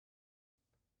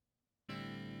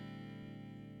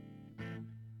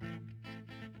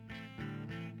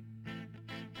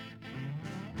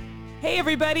Hey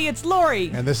everybody, it's Lori.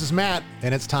 And this is Matt,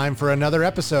 and it's time for another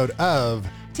episode of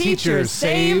Teacher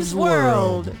Saves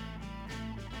World.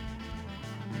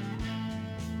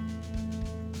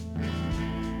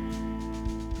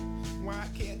 Why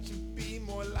can't you be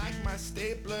more like my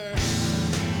stapler?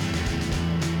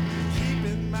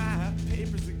 Keeping my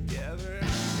papers together.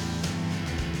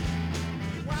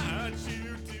 Why aren't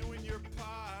you doing your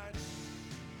part?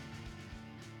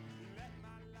 Let my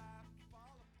life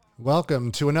fall apart.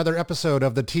 Welcome to another episode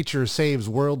of the Teacher Saves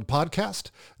World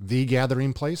podcast, the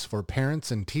gathering place for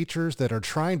parents and teachers that are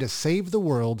trying to save the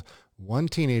world one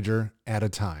teenager at a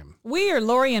time. We are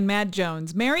Lori and Matt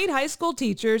Jones, married high school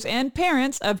teachers and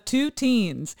parents of 2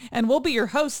 teens, and we'll be your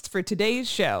hosts for today's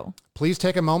show. Please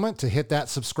take a moment to hit that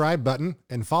subscribe button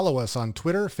and follow us on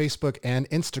Twitter, Facebook, and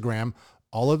Instagram.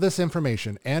 All of this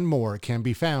information and more can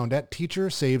be found at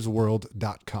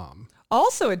teachersavesworld.com.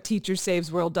 Also at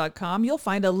teachersavesworld.com, you'll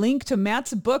find a link to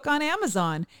Matt's book on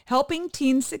Amazon, Helping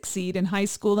Teens Succeed in High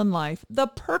School and Life, the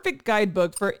perfect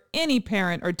guidebook for any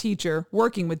parent or teacher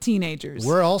working with teenagers.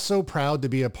 We're also proud to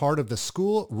be a part of the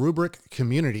School Rubric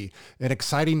community, an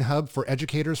exciting hub for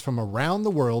educators from around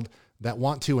the world that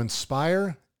want to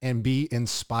inspire and be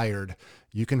inspired.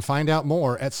 You can find out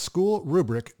more at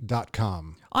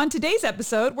schoolrubric.com. On today's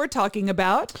episode, we're talking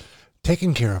about...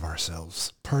 Taking care of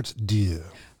ourselves, part deux.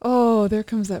 Oh, there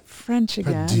comes that French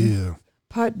again. Part deux.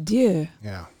 Part deux.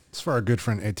 Yeah, it's for our good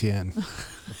friend Etienne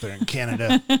up there in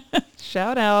Canada.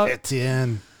 Shout out.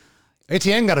 Etienne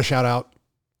got a shout out,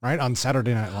 right, on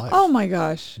Saturday Night Live. Oh my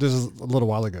gosh. This is a little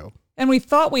while ago. And we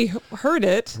thought we heard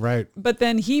it. Right. But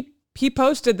then he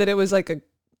posted that it was like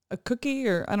a cookie,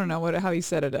 or I don't know how he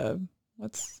said it.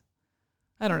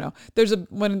 I don't know. There's a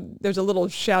little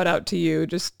shout out to you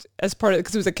just as part of it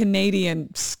because it was a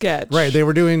Canadian sketch. Right. They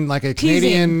were doing like a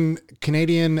Teasing.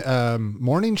 Canadian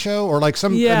morning show or like a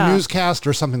newscast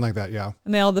or something like that. Yeah.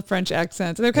 And they all had the French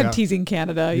accents. And they're kind of teasing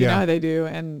Canada. You know how they do.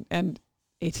 And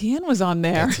Etienne was on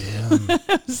there.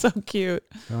 Etienne. So cute.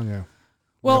 Telling you.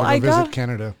 Well, I visit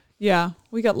Canada. Yeah.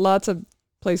 We got lots of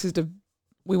places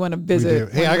we want to visit.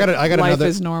 We do. Hey, I got life another.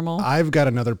 is normal. I've got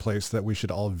another place that we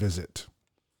should all visit.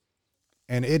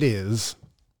 And it is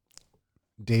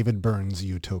David Byrne's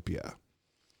Utopia.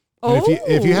 And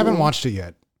if you haven't watched it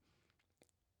yet,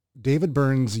 David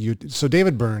Byrne,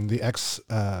 the ex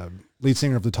lead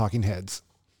singer of the Talking Heads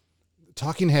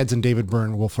and David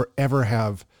Byrne will forever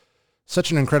have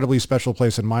such an incredibly special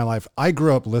place in my life. I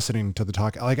grew up listening to the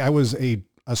Talking, like I was a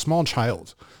small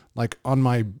child, like on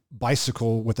my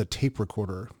bicycle with a tape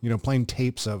recorder, playing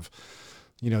tapes of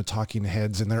Talking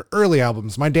Heads and their early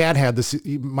albums. My dad had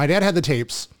the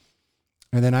tapes.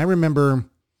 And then I remember,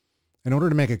 in order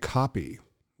to make a copy,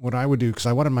 what I would do, because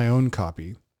I wanted my own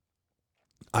copy,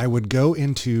 I would go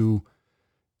into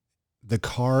the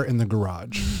car in the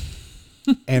garage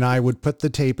and I would put the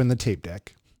tape in the tape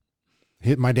deck,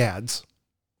 hit my dad's,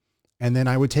 and then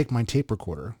I would take my tape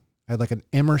recorder. I had like an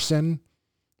Emerson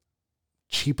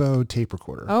cheapo tape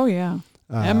recorder. Oh yeah.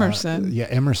 Emerson. Yeah,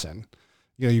 Emerson.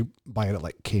 You buy it at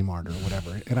like Kmart or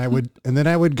whatever. And then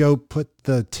I would go put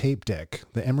the tape deck,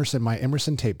 my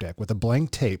Emerson tape deck with a blank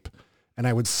tape, and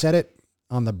I would set it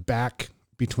on the back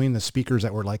between the speakers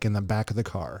that were like in the back of the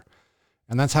car.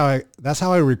 And that's how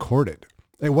I recorded.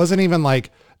 It wasn't even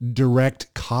like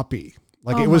direct copy.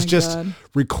 Like it was just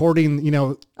recording,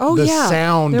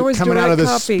 sound coming out of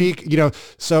the speak,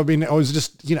 so I mean, I was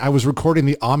just, I was recording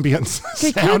the ambience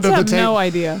sound of the tape. Kids have no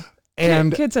idea.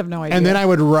 And kids have no idea. And then I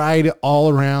would ride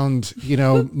all around,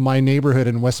 my neighborhood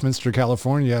in Westminster,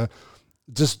 California,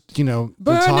 just, the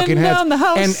Talking Heads. Down the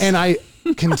house. And I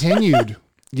continued.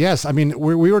 Yes. I mean,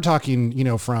 we were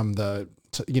talking, from the,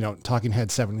 Talking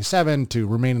Heads 77 to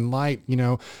Remain in Light,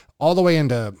 all the way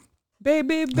into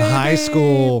baby, high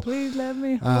school. Please let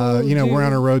me hold we're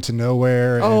on a road to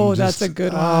nowhere. Oh, that's a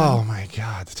good one. Oh my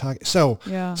God. So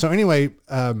anyway,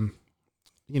 then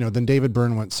David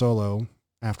Byrne went solo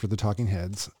after the Talking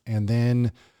Heads. And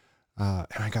then and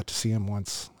I got to see him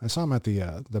once. I saw him at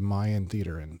the Mayan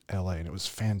Theater in LA, and it was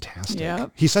fantastic. Yeah.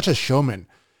 He's such a showman.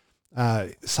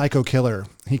 Psycho Killer.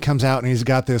 He comes out and he's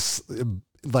got this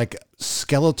like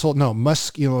muscular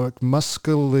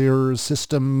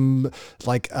system,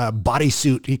 like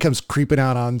bodysuit. He comes creeping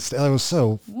out on stage. It was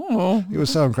so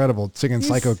incredible singing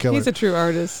Psycho Killer. He's a true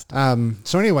artist.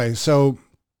 So anyway,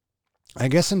 I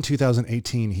guess in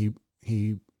 2018,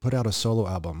 he put out a solo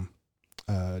album,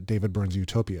 David Byrne's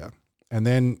Utopia. And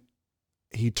then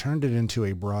he turned it into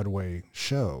a Broadway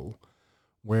show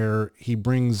where he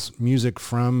brings music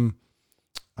from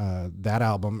that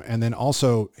album and then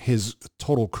also his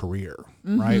total career,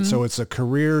 right? So it's a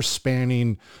career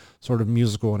spanning sort of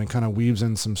musical, and it kind of weaves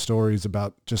in some stories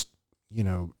about just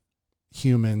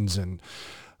humans, and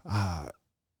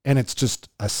it's just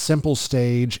a simple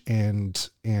stage, and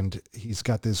he's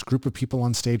got this group of people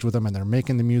on stage with him, and they're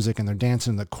making the music and they're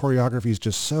dancing. The choreography is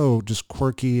just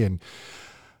quirky, and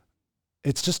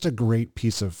it's just a great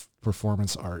piece of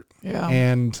performance art. Yeah.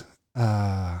 And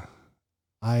I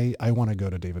want to go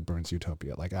to David Byrne's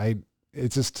Utopia.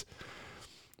 It's just,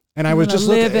 and I was just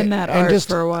live in that art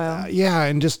for a while.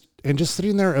 And just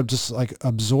sitting there, just like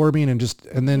absorbing, and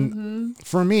then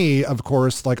for me, of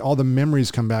course, like all the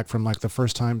memories come back from like the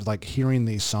first time, like hearing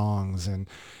these songs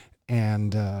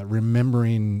and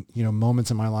remembering, moments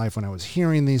in my life when I was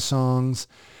hearing these songs,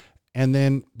 and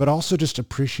then, but also just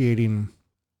appreciating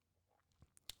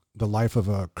the life of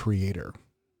a creator.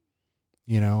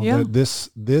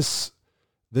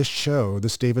 This show,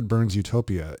 this David Byrne's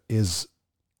Utopia, is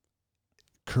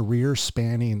career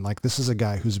spanning. Like, this is a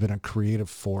guy who's been a creative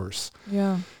force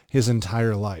his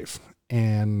entire life,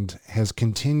 and has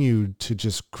continued to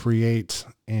just create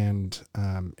and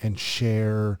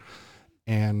share,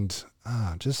 and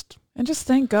just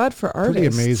thank God for artists.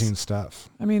 Pretty amazing stuff.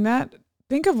 I mean,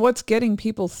 think of what's getting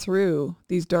people through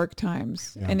these dark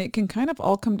times, and it can kind of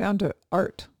all come down to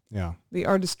art. Yeah. The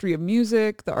artistry of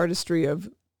music, the artistry of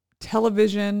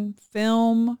television,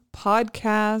 film,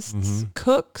 podcasts,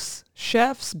 cooks,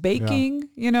 chefs, baking,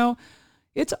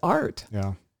 it's art.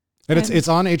 Yeah. And it's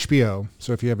on HBO.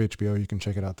 So if you have HBO, you can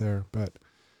check it out there. But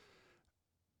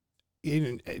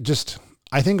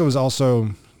I think it was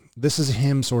also, this is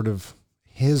him, sort of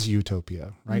his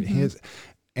utopia, right?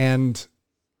 And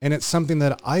it's something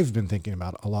that I've been thinking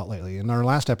about a lot lately. In our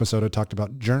last episode, I talked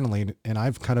about journaling, and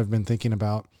I've kind of been thinking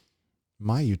about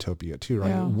my utopia too, right?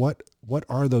 Yeah. What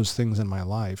are those things in my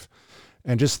life?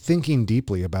 And just thinking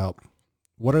deeply about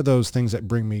what are those things that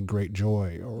bring me great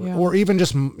joy, or even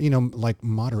just, like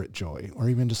moderate joy, or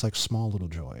even just like small little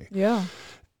joy. Yeah.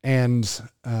 And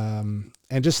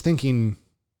just thinking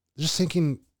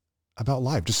about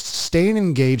life, just staying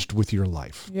engaged with your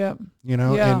life. Yep.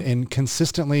 And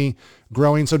consistently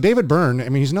growing. So David Byrne, I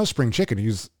mean, he's no spring chicken.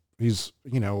 He's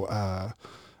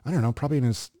I don't know, probably in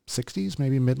his 60s,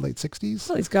 maybe late 60s.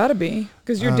 Well, he's got to be,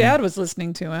 because your dad was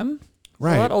listening to him.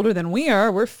 Right. A lot older than we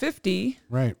are. We're 50.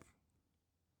 Right.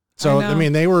 So, I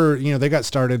mean, they were, they got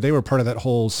started. They were part of that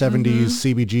whole 70s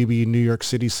CBGB New York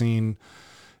City scene.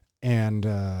 And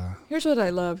here's what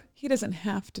I love. He doesn't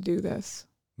have to do this.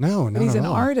 No, but he's an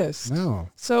artist. No.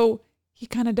 So he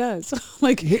kind of does.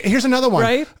 Here's another one.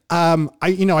 Right?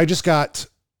 I just got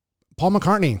Paul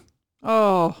McCartney.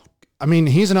 Oh. I mean,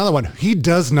 he's another one. He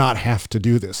does not have to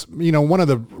do this. One of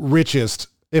the richest,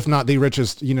 if not the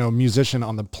richest, musician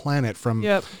on the planet, from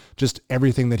just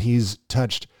everything that he's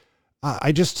touched.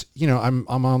 I just, I'm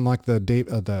on like the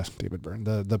David Byrne,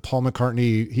 the Paul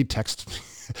McCartney. He texts.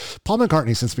 Paul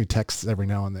McCartney sends me texts every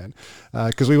now and then,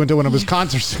 because we went to one of his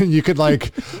concerts, and you could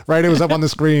it was up on the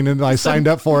screen, and I signed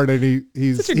up for it, and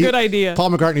he's such a good idea. Paul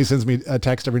McCartney sends me a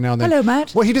text every now and then. Hello,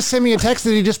 Matt. Well, he just sent me a text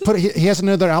that he just put. He has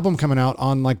another album coming out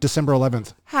on like December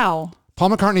 11th. How?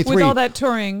 Paul McCartney 3. With all that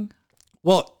touring.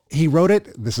 Well, he wrote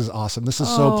it. This is awesome. This is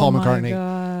so Paul McCartney.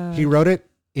 God. He wrote it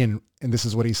and this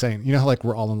is what he's saying. You know how like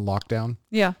we're all in lockdown?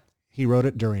 Yeah. He wrote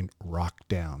it during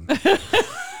Rockdown.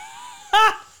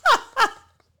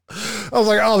 I was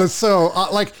like, oh, that's so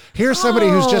here's somebody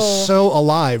who's just so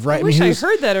alive, right? I wish I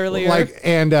heard that earlier.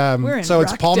 So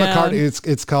it's Paul McCartney.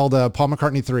 It's called Paul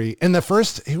McCartney 3. And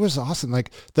it was awesome.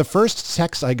 Like the first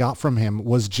text I got from him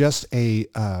was just a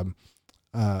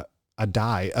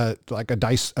die, like a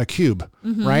dice, a cube,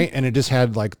 right? And it just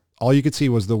had like, all you could see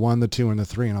was the 1, the 2, and the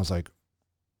 3. And I was like,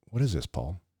 what is this,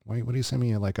 Paul? Why do you send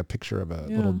me like a picture of a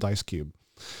little dice cube?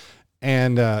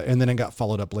 And then it got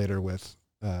followed up later with,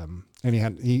 and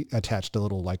he attached a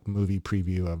little like movie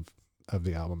preview of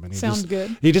the album, and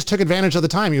he just took advantage of the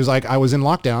time. He was like, I was in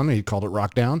lockdown. He called it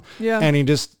Rockdown. Yeah. And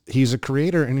he's a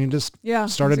creator, and he just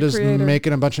started just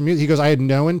making a bunch of music. He goes, I had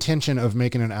no intention of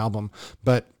making an album,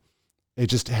 but it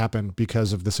just happened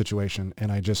because of the situation.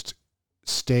 And I just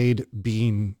stayed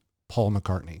being Paul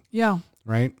McCartney. Yeah.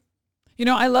 Right.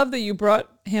 I love that you brought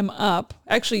him up,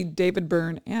 actually David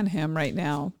Byrne and him right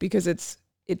now, because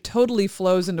it totally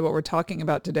flows into what we're talking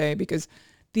about today, because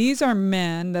these are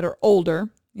men that are older.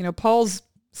 Paul's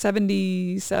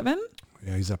 77.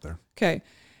 Yeah, he's up there. Okay.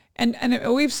 And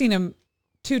we've seen him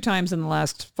 2 times in the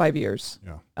last 5 years.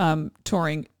 Yeah.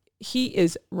 Touring. He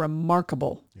is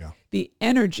remarkable. Yeah. The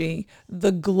energy,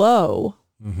 the glow,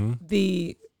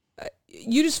 you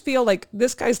just feel like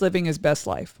this guy's living his best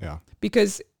life. Yeah.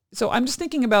 So I'm just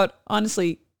thinking about,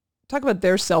 honestly, talk about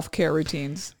their self-care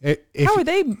routines. How are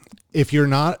they? If you're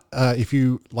not, if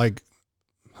you like,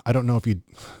 I don't know if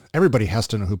everybody has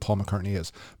to know who Paul McCartney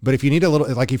is, but if you need a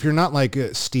little, like if you're not like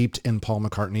steeped in Paul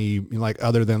McCartney, like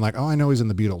other than like, oh, I know he's in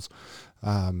the Beatles,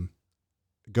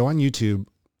 go on YouTube,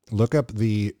 look up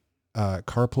the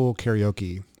Carpool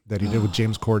Karaoke that he did with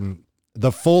James Corden,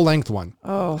 the full length one.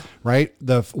 Oh, right.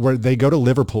 Where they go to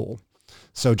Liverpool.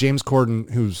 So James Corden,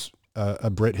 who's a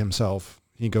Brit himself,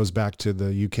 he goes back to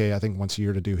the UK, I think once a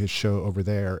year to do his show over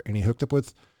there. And he hooked up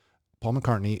with Paul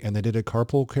McCartney and they did a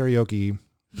carpool karaoke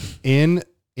in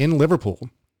Liverpool.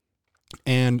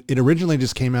 And it originally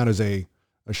just came out as a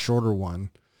shorter one,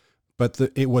 but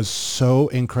it was so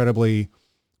incredibly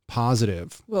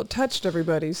positive. well, it touched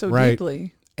everybody so Right.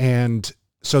 deeply. And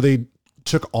so they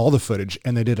took all the footage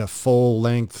and they did a full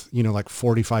length, like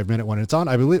 45-minute one. It's on,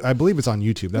 I believe it's on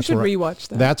YouTube. We That's should where rewatch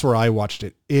that. That's where I watched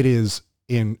it. It is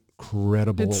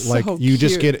incredible. It's like so you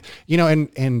just cute. get,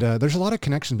 and there's a lot of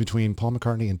connections between Paul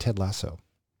McCartney and Ted Lasso.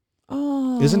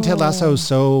 Oh, Isn't Ted Lasso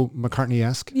so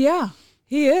McCartney-esque? Yeah,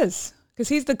 he is, because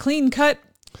he's the clean cut,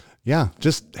 Yeah.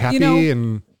 Just happy know,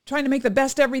 and trying to make the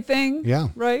best everything. yeah.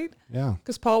 Right. Yeah.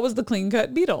 Because Paul was the clean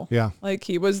cut Beatle. Yeah. Like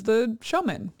he was the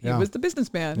showman. He Yeah. was the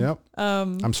businessman. Yep.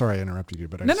 I'm sorry I interrupted you,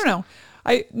 but No, no,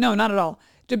 not at all.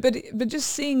 But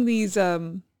just seeing these,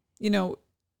 we're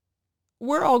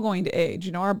all going to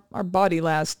age. Our body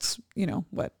lasts,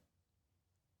 what,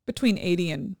 between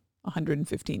 80 and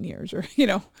 115 years, or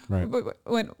Right.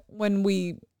 when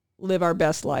we live our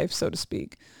best life, so to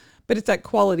speak. But it's that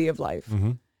quality of life,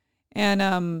 Mm-hmm. and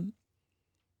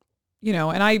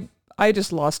and I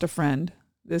just lost a friend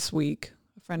this week,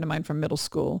 a friend of mine from middle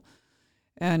school,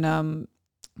 and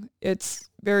it's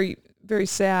very, very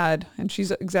sad, and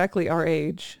she's exactly our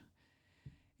age.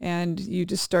 And you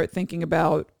just start thinking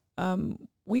about,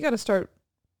 we got to start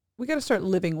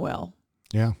living well.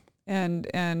 Yeah.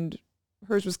 And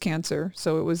hers was cancer,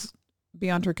 so it was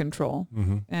beyond her control.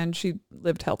 Mm-hmm. And she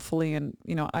lived healthfully, and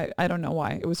I don't know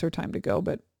why it was her time to go,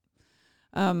 but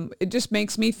it just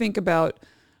makes me think about,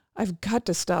 I've got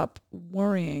to stop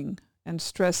worrying and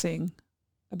stressing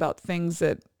about things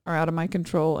that are out of my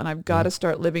control, and I've got Yeah. to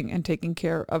start living and taking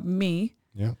care of me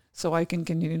Yeah. so I can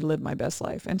continue to live my best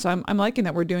life. And so I'm liking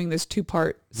that we're doing this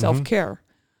 2-part self-care,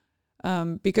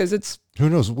 because it's, Who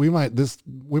knows? We might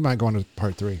go on to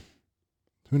part 3.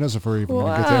 Who knows if we're even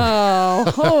going to get there? wow,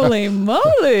 holy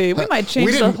moly. We might change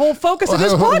the didn't- whole focus of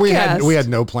this podcast. We had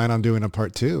no plan on doing a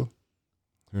part 2.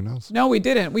 Who knows? No, we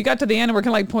didn't. We got to the end and we're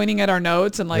kind of like pointing at our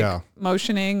notes and like Yeah.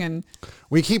 motioning, and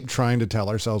We keep trying to tell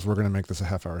ourselves we're going to make this a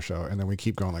half-hour show, and then we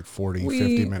keep going like 40,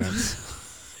 50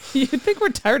 minutes. you'd think we're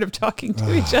tired of talking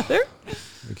to each other.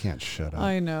 We can't shut up.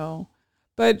 I know.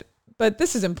 But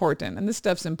this is important, and this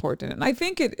stuff's important. And I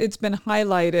think it's been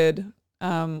highlighted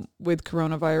with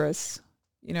coronavirus,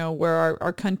 where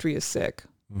our country is sick.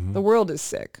 Mhm. The world is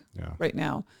sick Yeah. right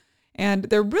now. And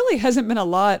there really hasn't been a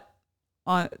lot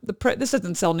on this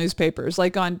doesn't sell newspapers,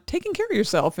 like on taking care of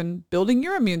yourself and building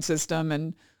your immune system,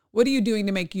 and what are you doing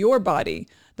to make your body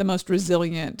the most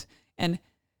resilient and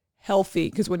healthy?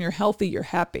 Because when you're healthy, you're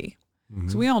happy.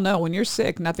 So we all know when you're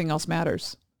sick, nothing else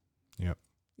matters. Yep.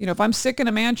 If I'm sick in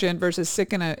a mansion versus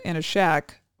sick in a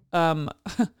shack,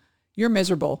 you're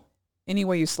miserable any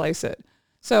way you slice it.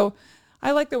 So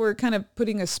I like that we're kind of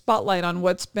putting a spotlight on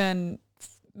what's been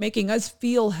making us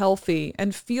feel healthy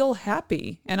and feel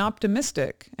happy and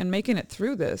optimistic and making it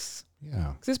through this.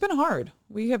 Yeah. Because it's been hard.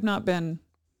 We have not been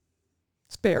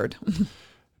spared.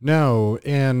 No,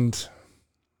 and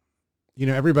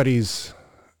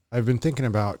I've been thinking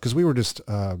about, because we were just,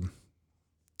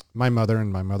 my mother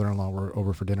and my mother-in-law were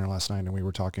over for dinner last night, and we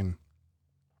were talking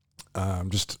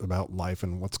just about life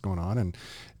and what's going on.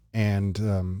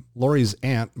 And Lori's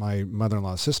aunt, my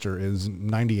mother-in-law's sister, is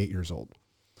 98 years old,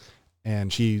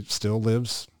 and she still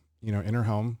lives, in her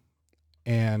home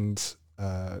and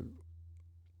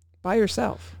By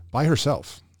yourself. by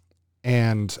herself.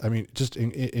 And I mean, just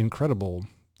incredible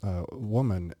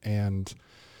woman. And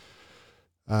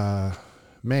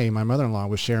May, my mother-in-law,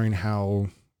 was sharing how,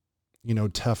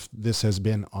 tough this has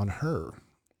been on her.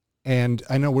 And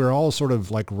I know we're all sort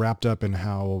of like wrapped up in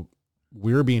how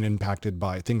we're being impacted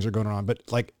by things that are going on, but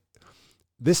like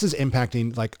this is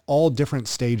impacting like all different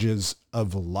stages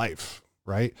of life,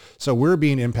 right? So we're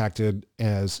being impacted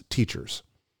as teachers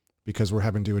because we're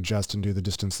having to adjust and do the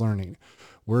distance learning.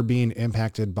 We're being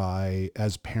impacted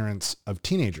as parents of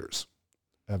teenagers,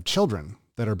 of children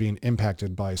that are being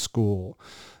impacted by school.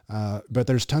 But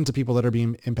there's tons of people that are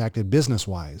being impacted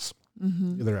business-wise.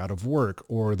 Mm-hmm. They're out of work,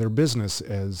 or their business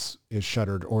is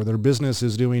shuttered, or their business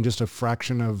is doing just a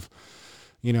fraction of,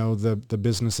 the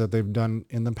business that they've done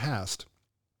in the past.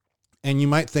 And you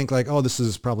might think like, oh, this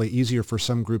is probably easier for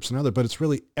some groups than other, but it's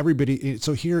really everybody.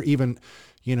 So here, even,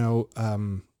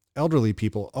 elderly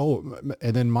people. Oh,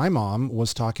 and then my mom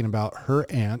was talking about her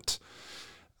aunt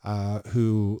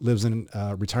who lives in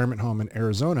a retirement home in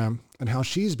Arizona and how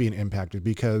she's being impacted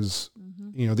because,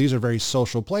 these are very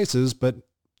social places, but,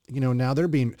 now they're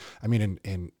being,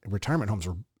 in retirement homes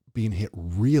are being hit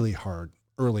really hard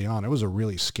early on. It was a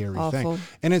really scary thing.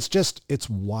 And it's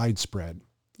widespread.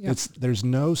 Yep. There's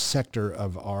no sector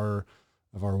of our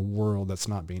world that's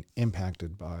not being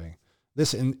impacted by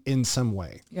this in some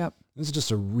way. Yep. This is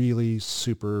just a really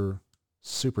super,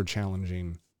 super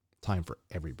challenging time for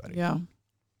everybody. Yeah.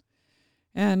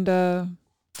 And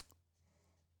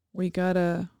we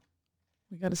gotta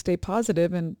stay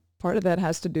positive, and part of that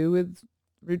has to do with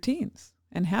routines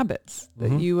and habits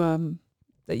that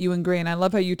you ingrain. I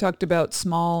love how you talked about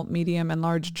small, medium, and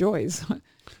large joys.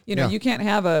 You can't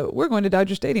have we're going to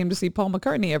Dodger Stadium to see Paul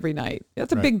McCartney every night.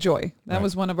 That's a big joy. That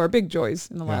was one of our big joys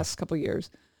in the last couple of years.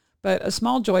 But a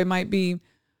small joy might be,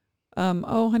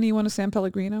 oh, honey, you want a San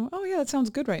Pellegrino? Oh, yeah, that sounds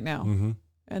good right now. Mm-hmm.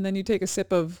 And then you take a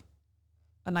sip of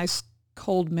a nice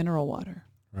cold mineral water.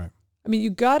 Right. I mean, you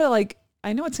got to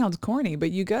I know it sounds corny, but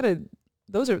you got to,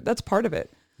 that's part of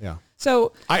it. Yeah.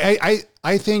 So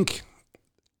I think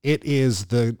it is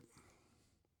the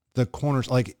corners,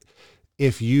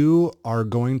 if you are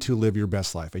going to live your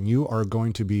best life and you are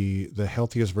going to be the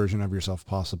healthiest version of yourself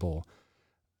possible,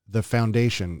 the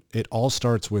foundation, it all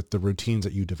starts with the routines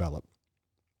that you develop.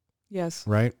 Yes.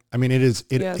 Right? I mean, it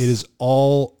is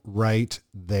all right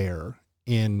there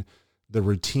in the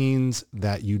routines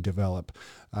that you develop.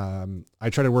 I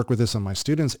try to work with this on my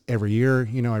students every year.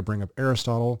 I bring up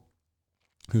Aristotle,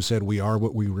 who said, we are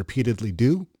what we repeatedly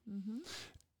do. Mm-hmm.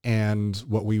 And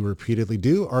what we repeatedly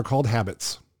do are called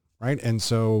habits. Right. And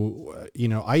so,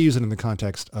 I use it in the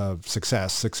context of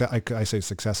success. I say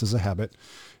success is a habit.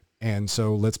 And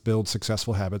so let's build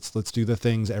successful habits. Let's do the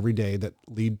things every day that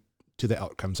lead to the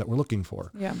outcomes that we're looking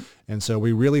for. Yeah. And so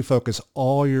we really focus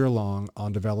all year long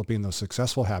on developing those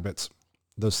successful habits,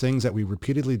 those things that we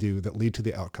repeatedly do that lead to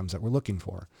the outcomes that we're looking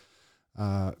for.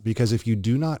 Because if you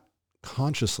do not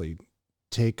consciously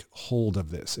take hold of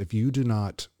this, if you do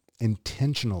not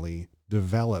intentionally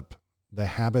develop the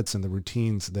habits and the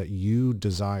routines that you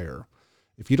desire,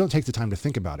 if you don't take the time to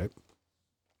think about it,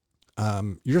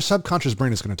 your subconscious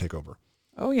brain is going to take over.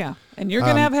 Oh yeah. And you're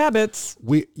going to have habits.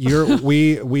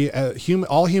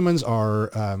 All humans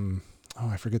are,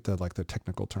 I forget the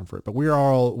technical term for it, but we are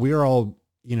all,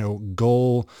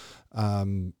 goal,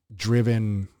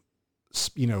 driven,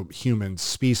 humans,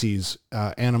 species,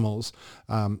 animals.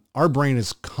 Our brain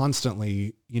is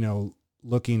constantly,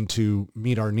 looking to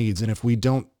meet our needs. And if we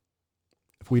don't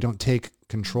take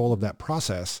control of that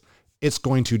process, it's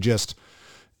going to just,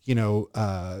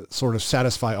 sort of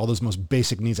satisfy all those most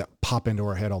basic needs that pop into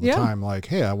our head all the time. Like,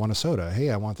 hey, I want a soda. Hey,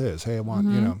 I want this. Hey, I want,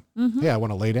 hey, I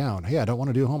want to lay down. Hey, I don't want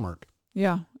to do homework.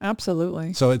 Yeah,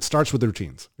 absolutely. So it starts with the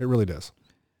routines. It really does.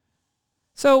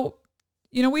 So,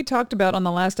 we talked about on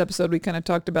the last episode, we kind of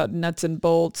talked about nuts and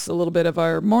bolts, a little bit of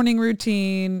our morning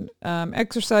routine,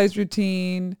 exercise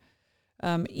routine,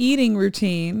 eating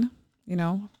routine.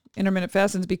 Intermittent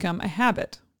fasting's become a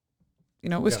habit.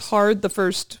 It was hard the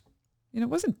first, it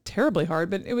wasn't terribly hard,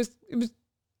 but it was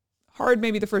hard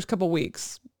maybe the first couple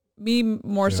weeks. Me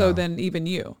more so than even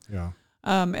you. Yeah.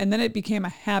 And then it became a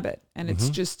habit, and it's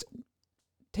just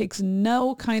takes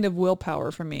no kind of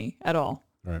willpower from me at all.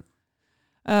 Right.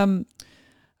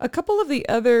 A couple of the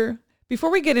other, before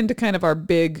we get into kind of our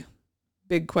big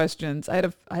questions, I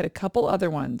had a couple other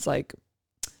ones, like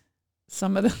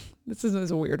some of the, this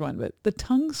is a weird one, but the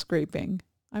tongue scraping.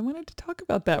 I wanted to talk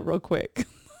about that real quick.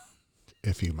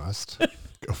 If you must,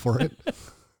 go for it.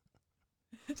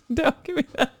 Don't give me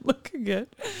that look again.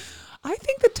 I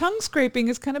think the tongue scraping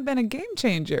has kind of been a game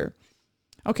changer.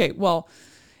 Okay, well,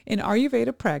 in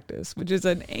Ayurveda practice, which is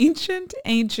an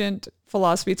ancient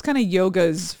philosophy, it's kind of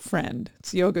yoga's friend.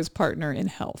 It's yoga's partner in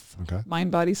health,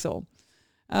 mind, body, soul.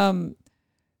 The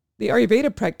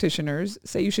Ayurveda practitioners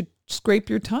say you should scrape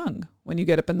your tongue when you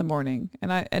get up in the morning.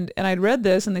 And I read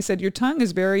this, and they said your tongue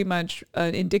is very much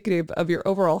indicative of your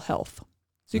overall health.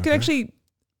 So you could actually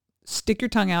stick your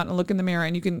tongue out and look in the mirror,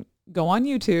 and you can go on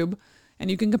YouTube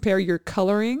and you can compare your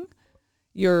coloring,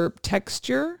 your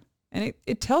texture, and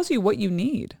it tells you what you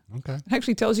need. Okay. It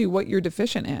actually tells you what you're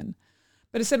deficient in.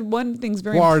 But it said one thing's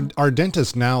very... Well, our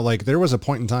dentists now, there was a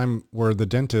point in time where the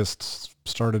dentists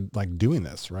started doing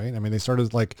this, right? I mean, they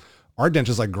started our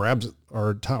dentist grabs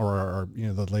our tongue, or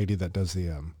the lady that does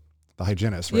the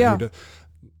hygienist, right? Yeah.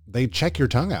 They check your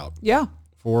tongue out. Yeah.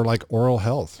 For oral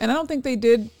health. And I don't think they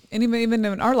did even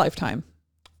in our lifetime.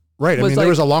 Right. I was mean, there like,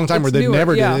 was a long time where it's they newer,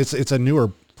 never yeah. did. It's a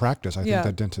newer practice, I think, Yeah.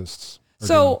 that dentists are doing.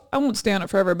 So I won't stay on it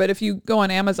forever, but if you go on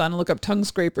Amazon and look up tongue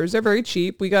scrapers, they're very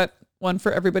cheap. We got one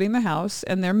for everybody in the house,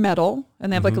 and they're metal,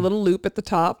 and they have like a little loop at the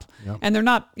top, Yep. and they're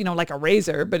not, like a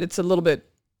razor, but it's a little bit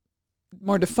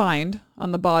more defined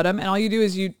on the bottom. And all you do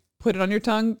is you put it on your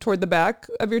tongue toward the back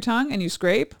of your tongue, and you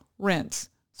scrape, rinse,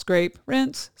 scrape,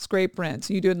 rinse, scrape, rinse.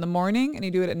 You do it in the morning and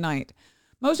you do it at night.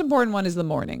 Most important one is the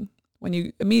morning, when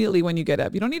you get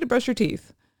up. You don't need to brush your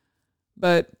teeth,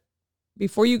 but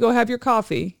before you go have your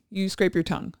coffee, you scrape your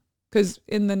tongue, because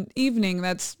in the evening,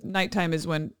 that's nighttime, is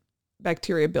when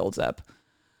bacteria builds up.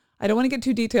 I don't want to get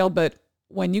too detailed, but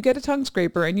when you get a tongue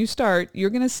scraper and you start, you're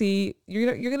going to see,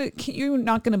 you're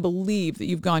not going to believe that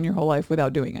you've gone your whole life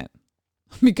without doing it,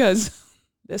 because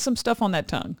there's some stuff on that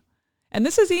tongue. And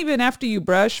this is even after you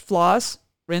brush, floss,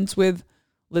 rinse with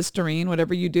Listerine,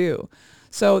 whatever you do.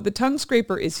 So the tongue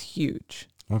scraper is huge.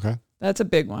 Okay. That's a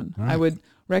big one. All right. I would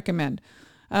recommend.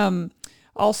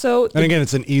 Also, And again,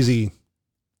 it's an easy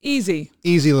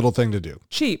little thing to do.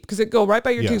 cheap, because it go right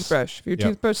by your Yes. toothbrush. If your Yep.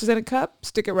 toothbrush is in a cup,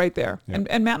 stick it right there. Yep.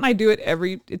 And Matt and I do it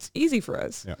it's easy for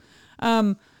us.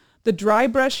 Yeah. The dry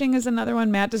brushing is another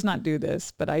one. Matt does not do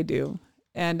this, but I do.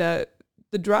 And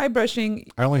the dry brushing,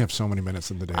 I only have so many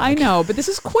minutes in the day. I know, but this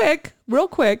is quick, real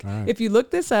quick. All right. If you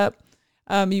look this up,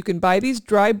 you can buy these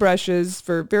dry brushes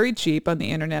for very cheap on the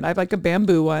internet. I have like a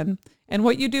bamboo one. And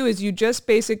what you do is you just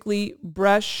basically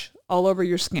brush all over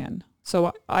your skin.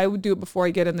 So I would do it before I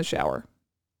get in the shower.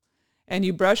 And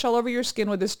you brush all over your skin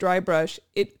with this dry brush.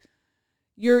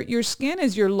 Your skin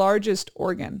is your largest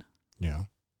organ. Yeah.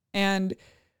 And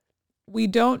we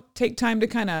don't take time to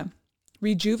kind of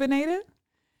rejuvenate it.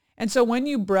 And so when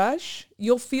you brush,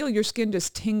 you'll feel your skin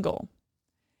just tingle.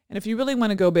 And if you really want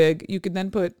to go big, you could then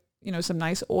put, some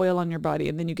nice oil on your body,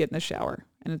 and then you get in the shower,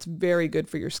 and it's very good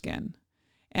for your skin.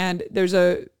 And there's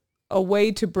a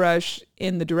way to brush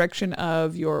in the direction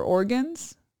of your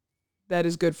organs that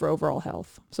is good for overall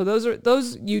health. So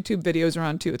those YouTube videos are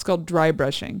on too. It's called dry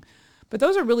brushing. But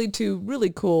those are really two really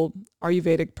cool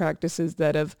Ayurvedic practices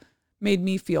that have made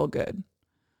me feel good.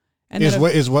 And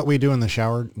Is what we do in the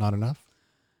shower not enough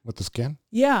with the skin?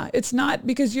 Yeah, it's not,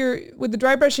 because with the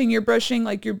dry brushing, you're brushing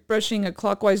a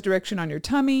clockwise direction on your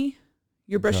tummy.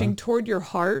 You're brushing toward your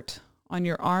heart on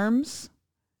your arms.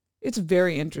 It's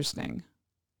very interesting.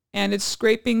 And it's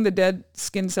scraping the dead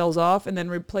skin cells off and then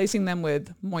replacing them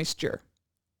with moisture.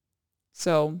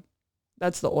 So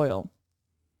that's the oil.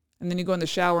 And then you go in the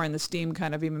shower, and the steam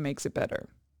kind of even makes it better.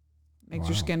 Makes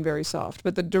your skin very soft.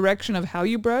 But the direction of how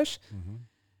you brush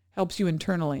helps you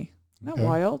internally. Isn't that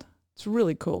wild? It's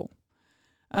really cool.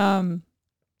 And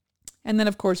then,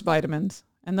 of course, vitamins.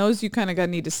 And those you kind of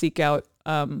need to seek out,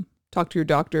 talk to your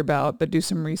doctor about, but do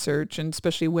some research. And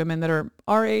especially women that are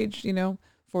our age, 40s,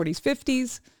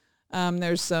 50s.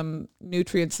 There's some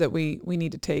nutrients that we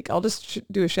need to take. I'll just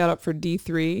do a shout out for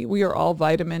D3. We are all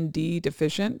vitamin D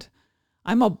deficient.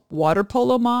 I'm a water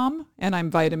polo mom, and I'm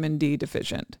vitamin D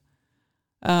deficient.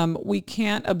 We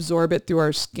can't absorb it through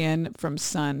our skin from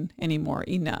sun anymore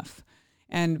enough.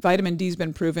 And vitamin D has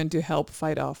been proven to help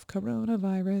fight off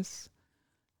coronavirus.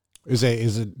 Is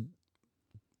it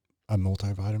a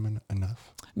multivitamin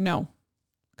enough? No,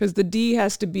 because the D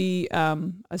has to be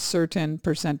a certain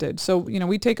percentage. So,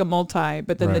 we take a multi,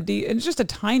 but then the D, and it's just a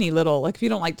tiny little, like if you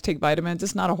don't like to take vitamins,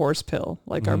 it's not a horse pill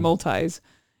like our multis.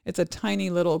 It's a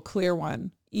tiny little clear one,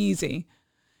 easy.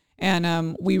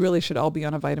 And we really should all be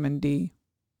on a vitamin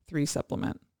D3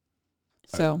 supplement.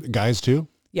 So Guys too?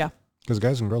 yeah. Because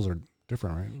guys and girls are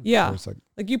different, right? Yeah. So it's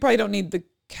Like you probably don't need the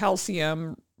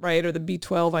calcium, right, or the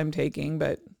B12 I'm taking,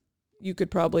 but you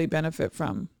could probably benefit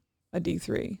from a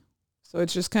D3. So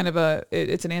it's just kind of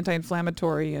it's an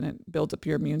anti-inflammatory, and it builds up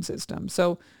your immune system.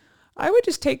 So I would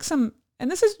just take some,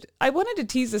 and I wanted to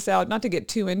tease this out, not to get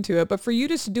too into it, but for you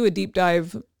just to do a deep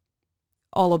dive,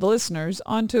 all of the listeners,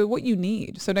 onto what you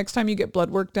need. So next time you get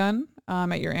blood work done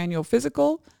at your annual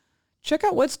physical, check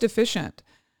out what's deficient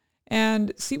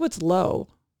and see what's low.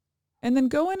 And then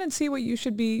go in and see what you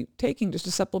should be taking just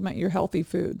to supplement your healthy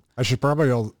food. we should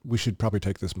probably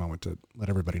take this moment to let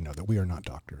everybody know that we are not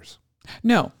doctors.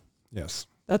 No, Yes.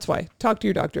 that's why. Talk to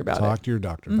your doctor about it. Talk to your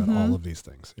doctor about all of these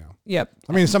things. Yeah. Yep.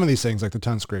 I mean, some of these things like the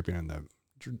tongue scraping and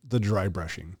the dry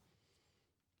brushing.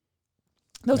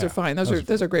 Those are fine.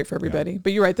 Those are great for everybody.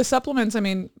 But you're right. The supplements, I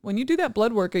mean, when you do that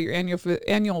blood work at your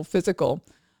annual physical,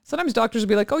 sometimes doctors will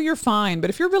be like, oh, you're fine. But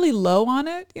if you're really low on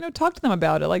it, talk to them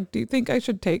about it. Like, do you think I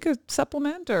should take a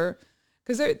supplement? Or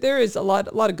because there is a lot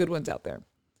of good ones out there.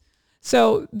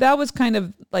 So that was kind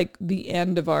of like the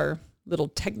end of our little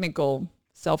technical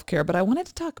self-care. But I wanted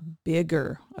to talk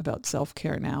bigger about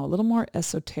self-care now, a little more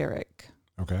esoteric.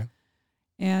 Okay.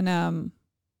 And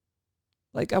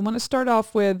like I want to start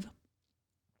off with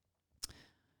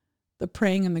the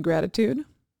praying and the gratitude.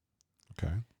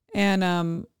 Okay.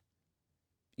 And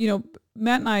you know,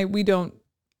 Matt and I, we don't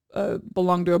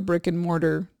belong to a brick and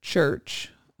mortar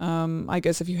church. I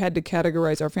guess if you had to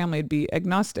categorize our family, it'd be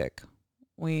agnostic.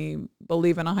 We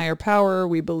believe in a higher power.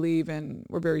 We're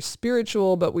very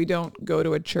spiritual, but we don't go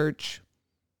to a church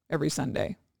every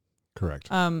Sunday. Correct.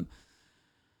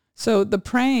 So the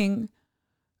praying,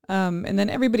 and then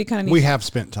everybody kind of needs... We have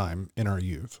spent time in our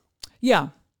youth. Yeah.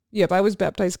 Yep. I was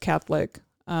baptized Catholic.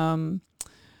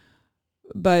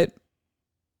 But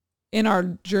in our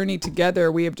journey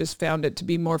together, we have just found it to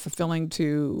be more fulfilling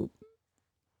to,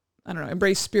 I don't know,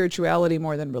 embrace spirituality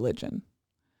more than religion.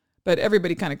 But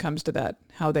everybody kind of comes to that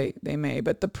how they may.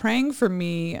 But the praying for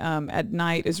me at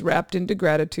night is wrapped into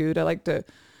gratitude. I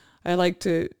like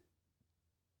to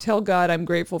tell God I'm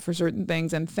grateful for certain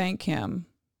things and thank him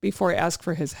before I ask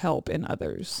for his help in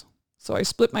others. So I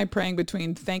split my praying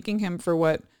between thanking him for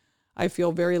what I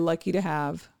feel very lucky to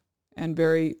have and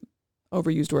very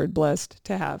overused word, blessed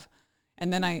to have.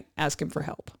 And then I ask him for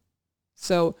help.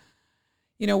 So,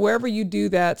 you know, wherever you do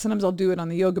that, sometimes I'll do it on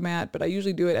the yoga mat, but I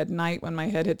usually do it at night when my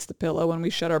head hits the pillow. When we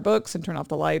shut our books and turn off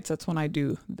the lights, that's when I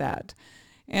do that.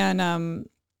 And,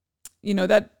 you know,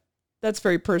 that's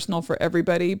very personal for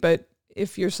everybody. But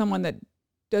if you're someone that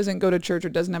doesn't go to church or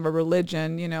doesn't have a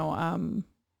religion, you know,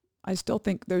 I still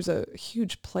think there's a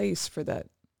huge place for that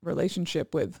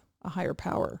relationship with a higher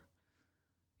power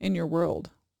in your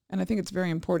world. And I think it's very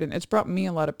important. It's brought me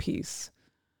a lot of peace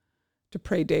to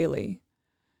pray daily.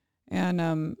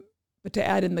 And but to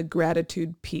add in the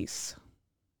gratitude piece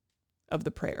of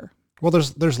the prayer. Well,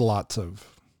 there's lots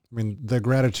of, I mean, the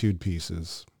gratitude piece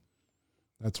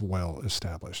that's well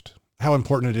established. How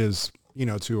important it is, you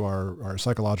know, to our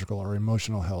psychological, our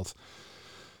emotional health,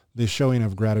 the showing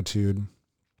of gratitude.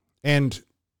 And,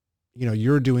 you know,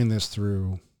 you're doing this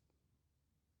through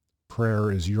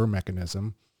prayer is your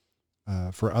mechanism.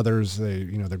 For others,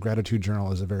 the gratitude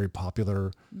journal is a very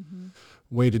popular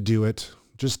way to do it.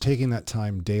 Just taking that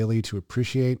time daily to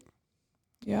appreciate,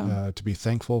 to be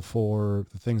thankful for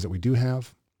the things that we do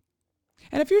have.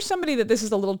 And if you're somebody that this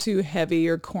is a little too heavy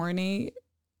or corny,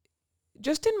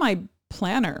 just in my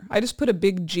planner, I just put a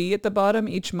big G at the bottom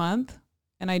each month,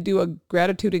 and I do a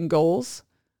gratitude and goals,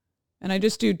 and I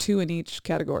just do 2 in each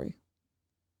category.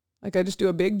 Like I just do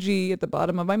a big G at the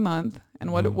bottom of my month,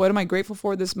 and what am I grateful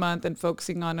for this month, and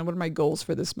focusing on, and what are my goals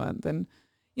for this month, and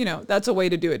you know, that's a way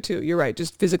to do it too. You're right.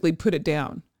 Just physically put it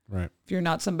down. Right. If you're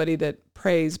not somebody that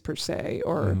prays per se,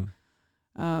 or,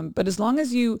 but as long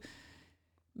as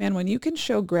when you can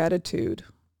show gratitude,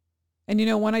 and you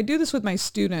know, when I do this with my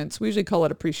students, we usually call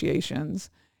it appreciations.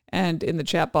 And in the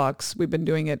chat box, we've been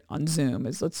doing it on Zoom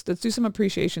is let's do some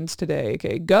appreciations today.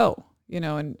 Okay, go. You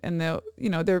know, and they'll, you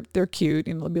know, they're cute.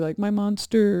 You know, they'll be like my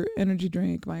Monster energy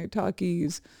drink, my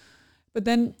Takis. But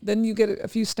then you get a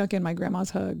few stuck in my grandma's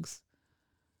hugs.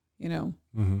 You know,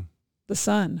 the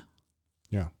sun.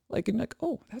 Yeah. Like, and like,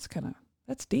 oh,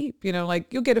 that's deep. You know,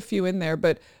 like you'll get a few in there,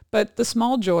 but the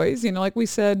small joys, you know, like we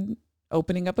said,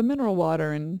 opening up a mineral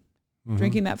water and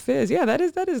drinking that fizz. Yeah, that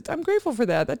is, I'm grateful for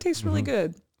that. That tastes really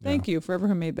good. Thank you for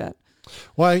whoever made that.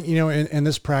 Well, you know, in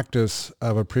this practice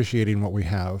of appreciating what we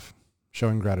have,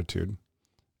 showing gratitude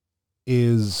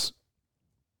is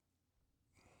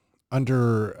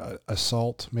under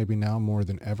assault maybe now more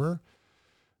than ever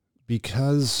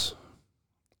because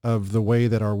of the way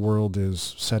that our world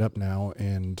is set up now,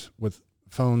 and with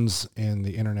phones and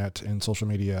the internet and social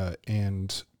media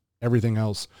and everything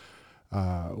else,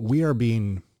 we are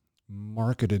being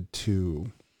marketed to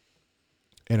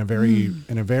in a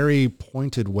very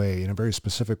pointed way, in a very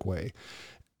specific way,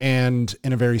 and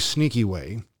in a very sneaky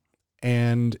way,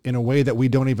 and in a way that we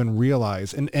don't even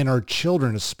realize, and our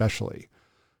children especially,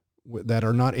 that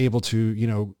are not able to, you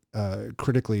know,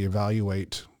 critically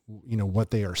evaluate, you know,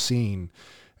 what they are seeing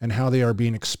and how they are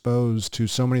being exposed to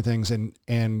so many things,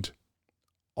 and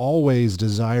always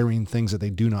desiring things that they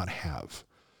do not have.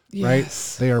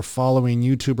 Yes. Right? They are following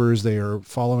YouTubers, they are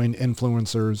following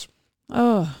influencers,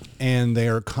 and they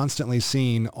are constantly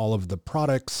seeing all of the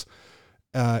products.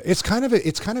 It's kind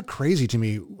of crazy to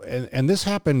me. And this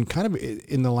happened kind of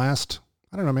in the last,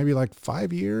 I don't know, maybe like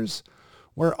 5 years,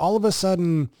 where all of a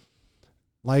sudden,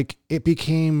 like it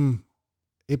became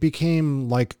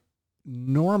like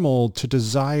normal to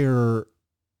desire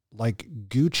like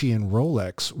Gucci and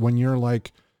Rolex when you're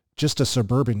like just a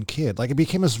suburban kid. Like it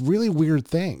became this really weird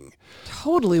thing.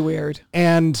 Totally weird.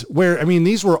 And where, I mean,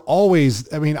 these were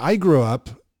always, I mean, I grew up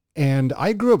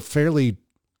fairly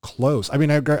close. I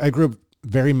mean, I grew up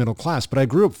very middle class, but I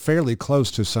grew up fairly close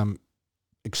to some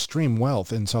extreme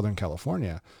wealth in Southern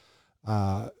California.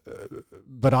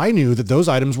 But I knew that those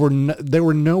items they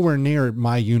were nowhere near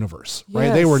my universe,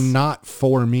 right? They were Yes. not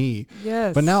for me.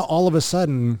 Yes. But now all of a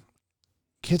sudden,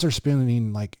 kids are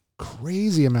spending like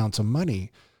crazy amounts of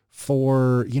money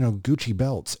for, Gucci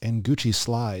belts and Gucci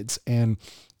slides, and,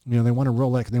 they want a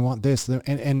Rolex, they want this,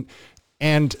 and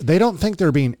they don't think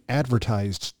they're being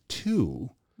advertised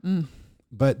to,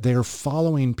 but they're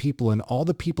following people, and all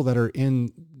the people that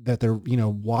they're,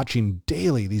 watching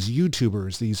daily, these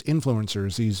YouTubers, these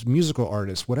influencers, these musical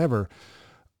artists, whatever,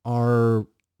 are,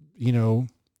 in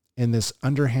this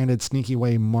underhanded, sneaky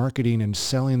way, marketing and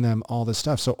selling them all this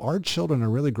stuff. So our children are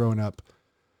really growing up,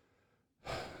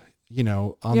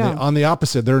 on the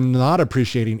opposite. They're not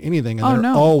appreciating anything, and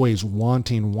they're always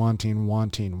wanting.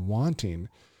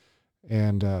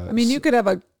 And I mean, you could have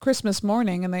a Christmas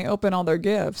morning and they open all their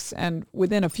gifts, and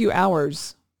within a few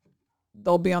hours,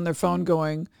 they'll be on their phone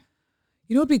going,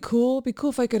 it'd be cool. It'd be cool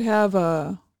if I could have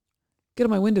get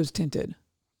my windows tinted.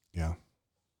 Yeah.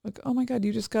 Like, oh my God,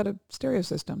 you just got a stereo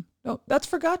system. No, that's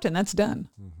forgotten. That's done.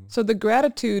 Mm-hmm. So the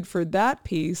gratitude for that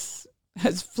piece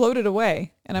has floated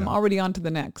away, and I'm already on to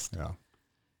the next. Yeah.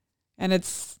 And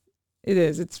it's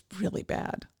really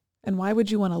bad. And why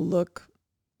would you want to look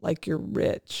like you're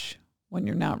rich when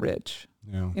you're not rich?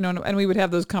 Yeah. And we would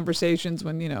have those conversations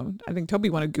when, I think Toby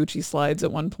wanted Gucci slides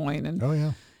at one point. And Oh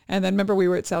yeah. And then remember we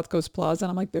were at South Coast Plaza, and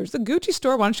I'm like, there's the Gucci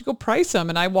store. Why don't you go price them?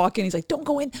 And I walk in. He's like, don't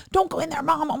go in there,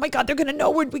 Mom. Oh my God, they're going to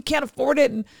know we can't afford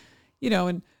it. And,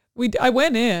 I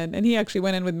went in, and he actually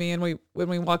went in with me. And when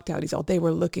we walked out, he's all, they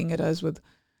were looking at us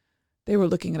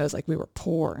like we were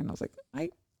poor. And I was like,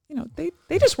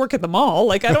 they just work at the mall.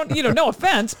 Like, I don't, no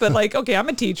offense, but like, okay, I'm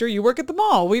a teacher. You work at the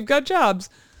mall. We've got jobs.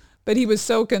 But he was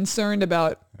so concerned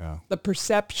about the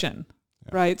perception,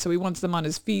 right? So he wants them on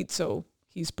his feet. So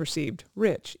he's perceived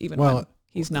rich, even when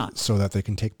he's not. So that they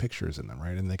can take pictures in them,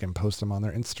 right? And they can post them on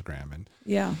their Instagram. And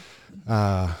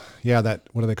that,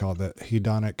 what do they call it? The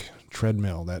hedonic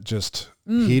treadmill, that just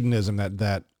hedonism,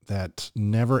 that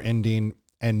never ending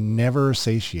and never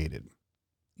satiated.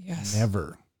 Yes.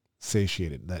 Never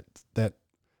satiated. That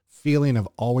feeling of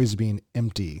always being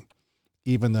empty,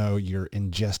 even though you're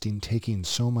taking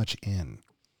so much in,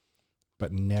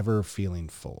 but never feeling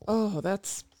full. Oh,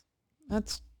 that's,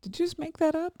 did you just make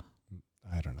that up?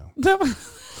 I don't know.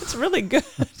 It's really good.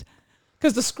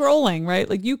 Because the scrolling, right?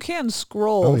 Like, you can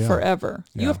scroll forever.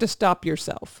 Yeah. You have to stop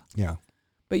yourself. Yeah.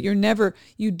 But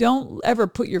you don't ever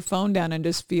put your phone down and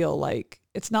just feel like,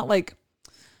 it's not like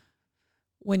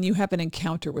when you have an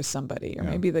encounter with somebody, or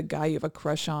maybe the guy you have a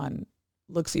crush on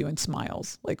looks at you and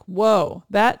smiles. Like, whoa,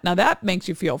 that makes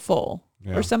you feel full.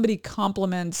 Yeah. Or somebody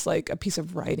compliments like a piece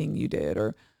of writing you did,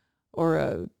 or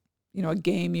a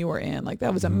game you were in. Like,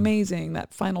 that was amazing.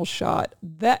 That final shot,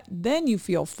 then you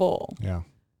feel full. Yeah.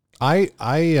 I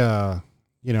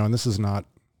and this is not,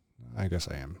 I guess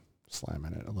I am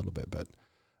slamming it a little bit, but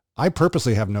I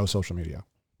purposely have no social media.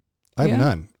 I have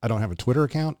none. I don't have a Twitter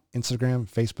account, Instagram,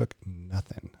 Facebook,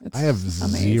 nothing. It's I have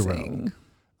zero. amazing.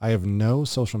 I have no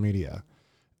social media,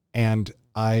 and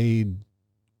I'm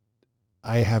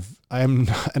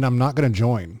not going to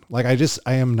join. Like,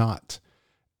 I am not.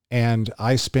 And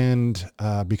I spend,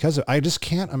 because I just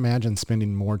can't imagine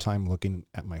spending more time looking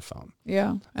at my phone.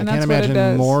 Yeah. And I can't that's what it imagine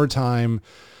does. more time.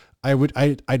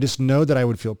 I just know that I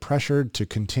would feel pressured to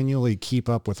continually keep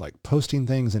up with like posting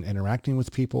things and interacting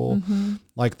with people. Mm-hmm.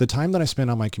 Like, the time that I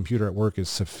spend on my computer at work is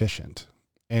sufficient.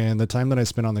 And the time that I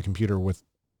spend on the computer with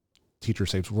Teacher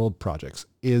Saves World projects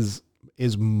is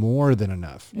more than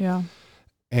enough. Yeah.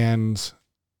 And,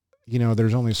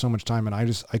 there's only so much time, and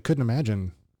I couldn't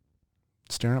imagine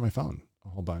staring at my phone a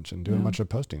whole bunch and doing a bunch of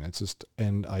posting. It's just,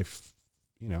 and I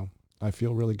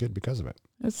feel really good because of it.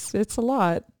 It's a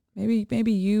lot.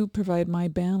 Maybe you provide my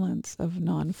balance of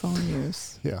non-phone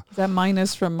use. Yeah. Is that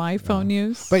minus from my phone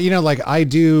use? But, like, I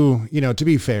do, to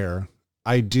be fair,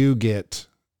 I do get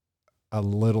a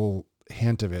little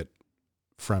hint of it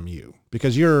from you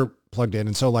because you're plugged in.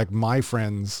 And so, like, my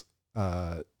friends,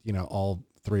 all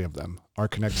three of them are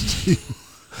connected to you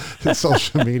in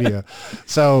social media.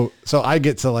 So I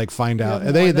get to like find out,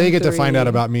 and they get to find out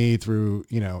about me through,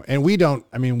 and we don't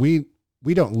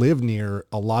live near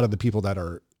a lot of the people that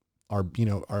are our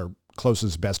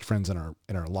closest best friends in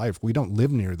our life. We don't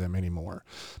live near them anymore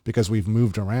because we've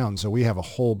moved around. So we have a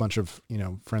whole bunch of,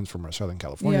 friends from our Southern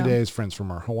California days, friends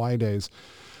from our Hawaii days.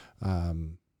 I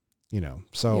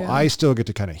still get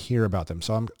to kind of hear about them.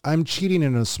 So I'm cheating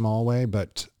in a small way,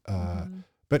 but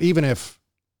even if,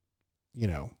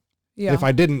 if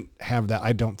I didn't have that,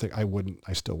 I don't think I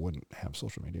still wouldn't have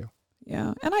social media.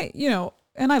 Yeah.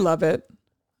 And I love it.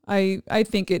 I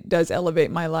think it does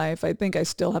elevate my life. I think I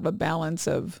still have a balance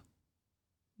of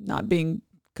not being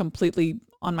completely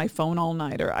on my phone all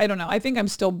night, or I don't know. I think I'm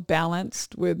still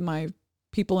balanced with my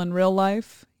people in real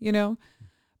life,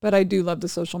 but I do love the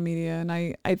social media, and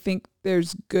I think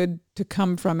there's good to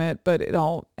come from it, but it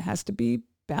all has to be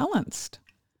balanced.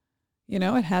 It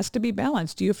has to be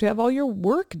balanced. You have to have all your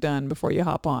work done before you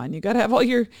hop on. You got to have all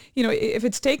your, if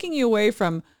it's taking you away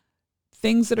from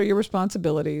things that are your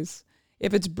responsibilities,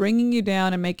 if it's bringing you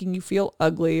down and making you feel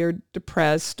ugly or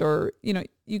depressed, or,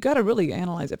 you got to really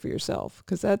analyze it for yourself,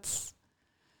 because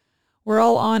we're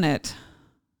all on it.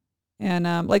 And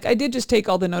I did just take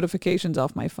all the notifications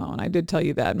off my phone. I did tell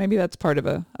you that. Maybe that's part of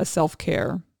a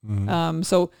self-care. Mm-hmm.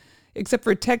 So except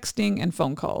for texting and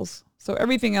phone calls. So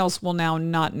everything else will now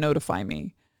not notify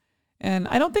me. And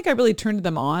I don't think I really turned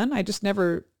them on. I just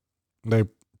never... They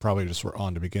probably just were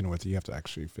on to begin with. You have to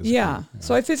actually physically... Yeah.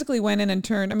 So I physically went in and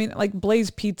turned... Blaze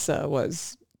Pizza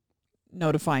was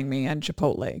notifying me, and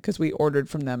Chipotle, because we ordered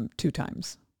from them 2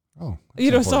 times. Oh.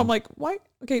 So I'm like, why?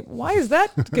 Okay, why is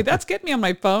that? Okay, that's getting me on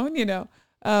my phone,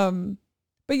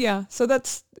 But yeah, so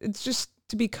it's just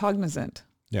to be cognizant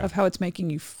of how it's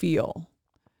making you feel.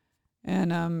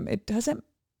 And it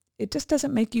just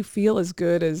doesn't make you feel as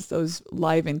good as those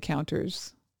live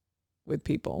encounters with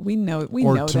people. We know that.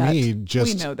 Or to me,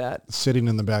 just we know that. sitting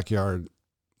in the backyard,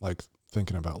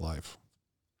 thinking about life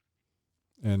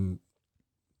and,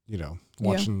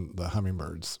 watching the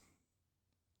hummingbirds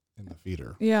in the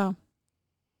feeder. Yeah.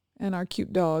 And our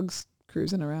cute dogs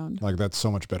cruising around. That's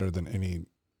so much better than any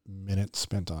minute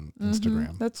spent on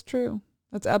Instagram. That's true.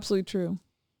 That's absolutely true.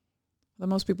 Well,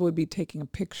 most people would be taking a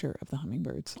picture of the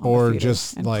hummingbirds on or the feeder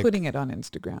just and putting it on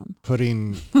Instagram.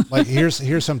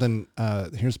 Here's something,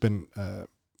 here's been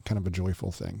kind of a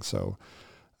joyful thing. So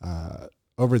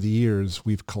over the years,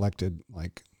 we've collected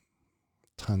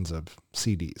tons of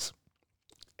CDs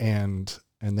and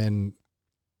then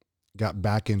got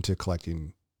back into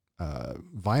collecting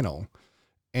vinyl,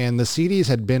 and the CDs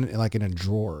had been in a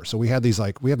drawer. So we had these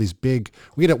at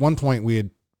one point we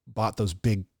had bought those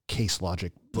big Case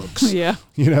Logic books. Yeah.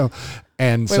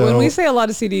 And Wait, so when we say a lot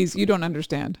of CDs, you don't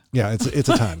understand. Yeah, it's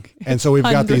a ton. And so we've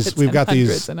got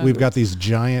these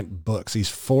giant books, these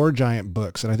 4 giant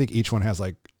books, and I think each one has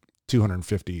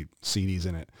 250 CDs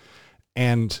in it.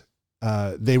 And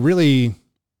they really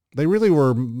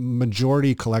were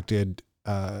majority collected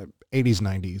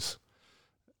 80s,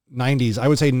 90s. I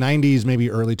would say 90s,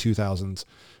 maybe early 2000s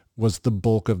was the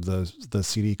bulk of the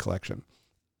CD collection.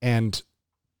 And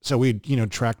so we,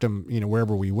 tracked them,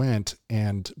 wherever we went,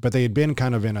 but they had been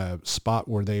kind of in a spot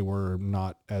where they were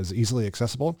not as easily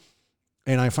accessible.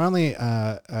 And I finally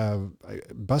I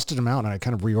busted them out, and I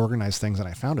kind of reorganized things, and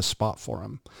I found a spot for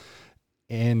them,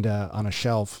 and on a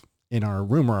shelf in our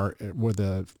room where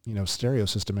the stereo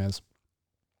system is.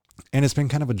 And it's been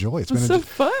kind of a joy. It's been so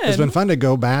fun. It's been fun to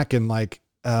go back and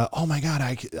oh my God,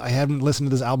 I haven't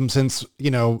listened to this album since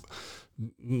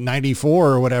 94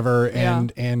 or whatever,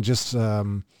 and just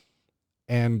sitting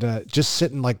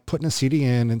putting a CD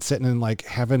in and sitting and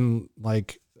having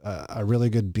a really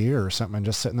good beer or something, and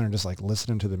just sitting there and just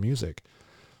listening to the music.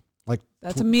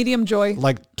 That's a medium joy.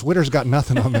 Twitter's got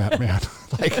nothing on that, man.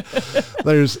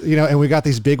 There's and we got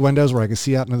these big windows where I can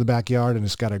see out into the backyard, and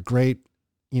it's got a great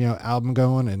album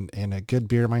going, and a good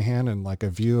beer in my hand, and a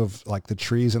view of the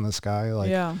trees in the sky.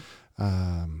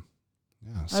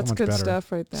 So that's much good better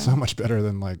stuff right there. So much better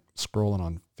than scrolling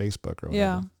on Facebook or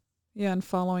whatever. Yeah, and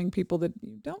following people that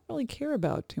you don't really care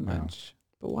about too much.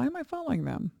 But why am I following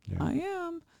them? Yeah. I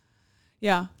am.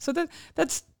 Yeah. So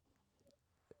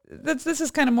this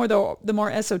is kind of more the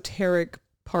more esoteric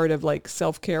part of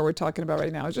self-care we're talking about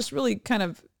right now. It's just really kind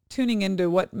of tuning into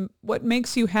what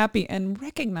makes you happy and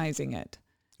recognizing it.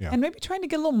 Yeah. And maybe trying to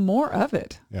get a little more of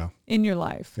it in your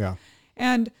life. Yeah.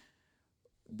 And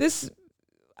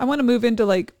I want to move into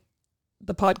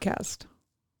the podcast.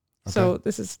 Okay. So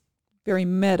this is very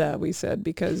meta, we said,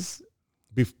 because...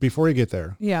 Before you get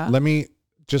there, let me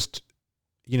just,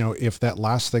 if that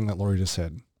last thing that Lori just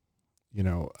said,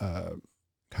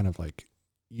 kind of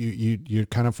you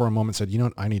kind of for a moment said,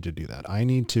 what, I need to do that. I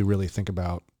need to really think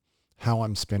about how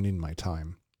I'm spending my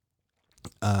time.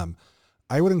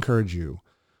 I would encourage you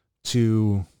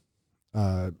to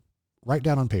write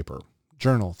down on paper,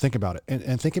 journal, think about it,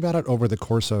 and think about it over the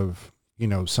course of,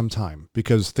 some time,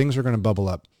 because things are going to bubble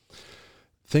up.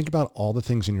 Think about all the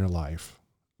things in your life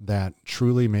that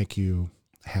truly make you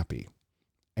happy.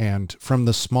 And from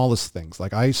the smallest things,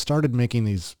 I started making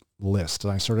these lists,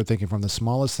 and I started thinking from the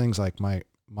smallest things,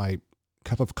 my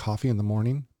cup of coffee in the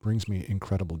morning brings me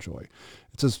incredible joy.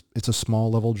 It's a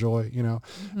small level joy, you know,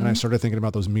 and I started thinking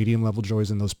about those medium level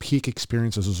joys and those peak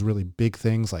experiences, those really big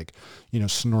things like, you know,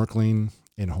 snorkeling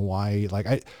in Hawaii.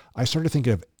 Like I started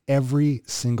thinking of every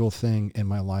single thing in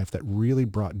my life that really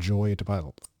brought joy into my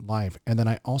life. And then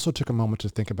I also took a moment to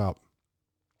think about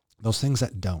those things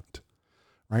that don't,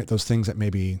 right? Those things that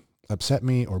maybe upset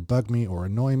me or bug me or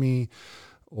annoy me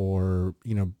or,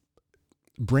 you know,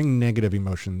 bring negative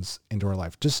emotions into our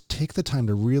life. Just take the time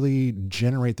to really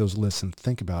generate those lists and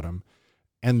think about them.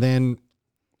 And then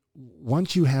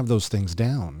once you have those things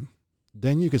down,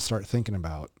 then you could start thinking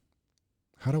about,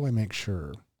 how do I make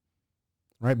sure,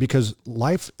 right? Because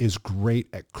life is great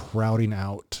at crowding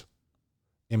out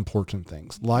important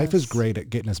things. Life is great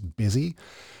at getting us busy.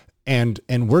 And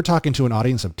we're talking to an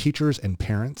audience of teachers and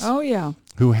parents. Oh, yeah.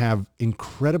 Who have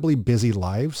incredibly busy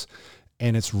lives.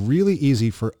 And it's really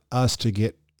easy for us to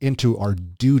get into our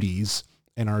duties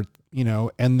and our, you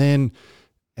know, and then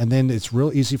it's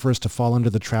real easy for us to fall into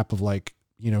the trap of like,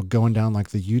 you know, going down like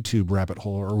the YouTube rabbit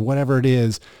hole or whatever it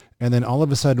is. And then all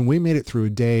of a sudden we made it through a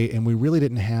day and we really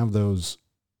didn't have those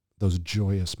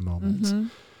joyous moments.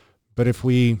 But if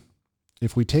we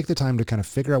take the time to kind of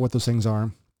figure out what those things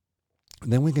are,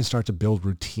 then we can start to build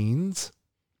routines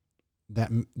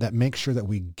that make sure that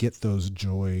we get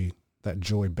that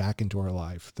joy back into our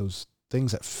life, those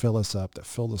things that fill us up, that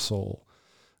fill the soul.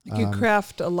 Like you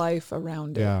craft a life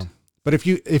around it. But if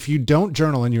you don't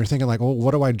journal and you're thinking like, well,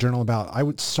 what do I journal about? I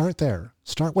would start there.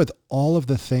 Start with all of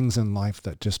the things in life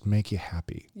that just make you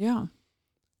happy. Yeah.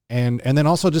 And then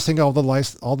also just think of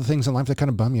all the things in life that kind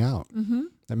of bum you out,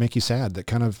 that make you sad, that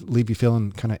kind of leave you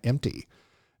feeling kind of empty.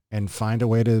 And find a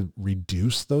way to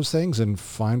reduce those things and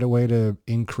find a way to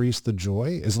increase the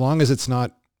joy, as long as it's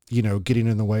not, you know, getting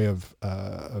in the way of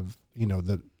you know,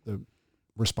 the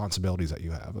responsibilities that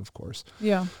you have, of course.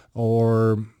 Yeah.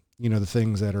 Or, you know, the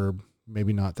things that are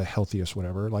maybe not the healthiest,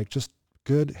 whatever, like just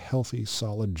good, healthy,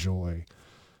 solid joy.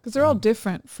 Because they're all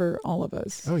different for all of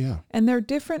us. Oh, yeah. And they're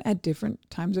different at different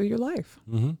times of your life.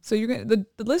 So you're going the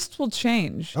list will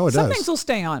change. Oh, it Some does. things will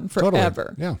stay on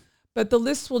forever. Totally. Yeah. But the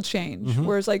list will change.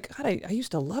 Whereas like, God, I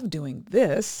used to love doing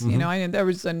this. You know, there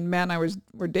was a man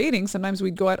we're dating. Sometimes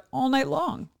we'd go out all night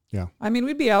long. Yeah. I mean,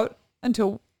 we'd be out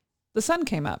until the sun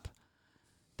came up.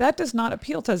 That does not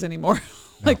appeal to us anymore.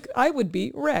 Like I would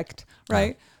be wrecked.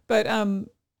 Right. But,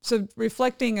 so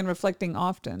reflecting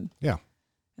often. Yeah.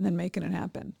 And then making it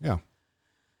happen. Yeah.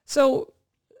 So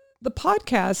the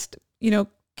podcast, you know,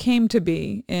 came to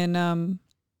be in,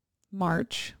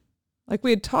 March. Like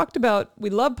we had talked about, we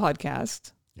love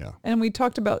podcasts. Yeah. And we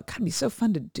talked about, God, it'd be so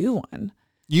fun to do one.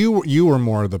 You were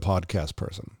more the podcast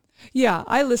person. Yeah,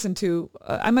 I listen to.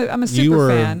 I'm a super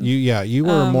fan. You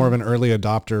were more of an early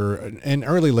adopter, an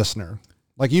early listener.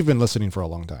 Like you've been listening for a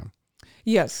long time.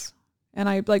 Yes, and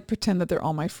I like pretend that they're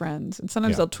all my friends, and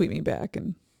sometimes they'll tweet me back,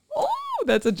 and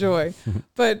that's a joy.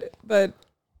 but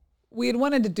we had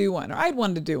wanted to do one, or I'd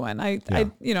wanted to do one. I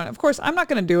you know, of course, I'm not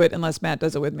going to do it unless Matt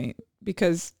does it with me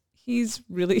because he's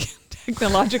really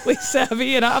technologically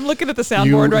savvy, and I'm looking at the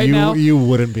soundboard right now. You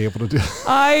wouldn't be able to do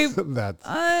that.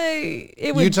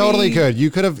 You totally could. You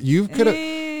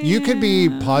could be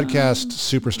podcast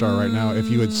superstar right now if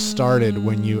you had started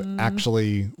when you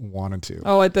actually wanted to.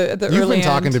 Oh, at the early You've been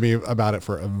talking end. to me about it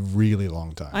for a really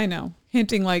long time. I know.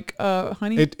 Hinting like,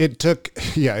 honey. It took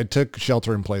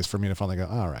shelter in place for me to finally go,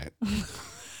 all right.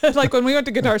 Like when we went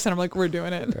to Guitar Center, I'm like, we're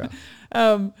doing it.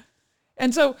 Yeah.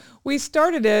 And so we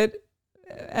started it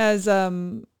as,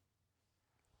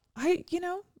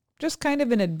 just kind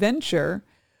of an adventure,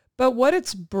 but what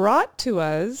it's brought to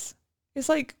us is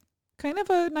like kind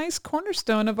of a nice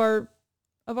cornerstone of our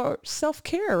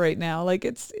self-care right now. Like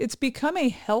it's become a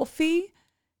healthy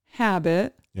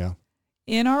habit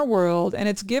in our world, and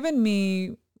it's given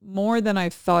me more than I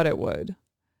thought it would.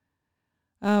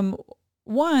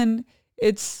 One,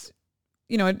 it's,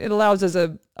 it allows us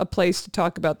a place to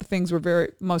talk about the things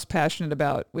we're most passionate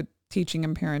about with teaching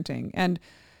and parenting. And,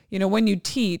 when you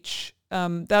teach,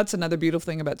 that's another beautiful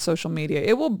thing about social media.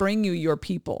 It will bring you your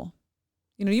people.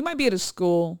 You might be at a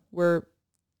school where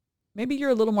maybe you're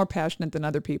a little more passionate than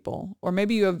other people, or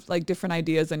maybe you have like different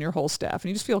ideas than your whole staff and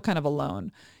you just feel kind of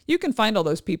alone. You can find all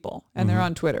those people and they're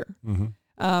on Twitter.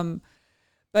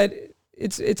 But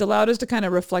it's allowed us to kind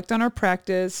of reflect on our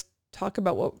practice, talk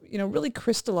about what, really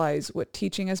crystallize what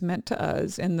teaching has meant to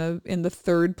us in the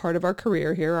third part of our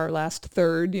career here, our last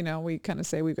third. We kind of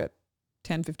say we've got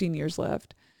 10, 15 years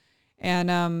left.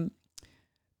 And,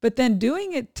 but then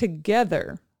doing it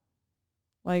together,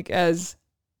 like as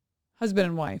husband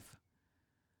and wife,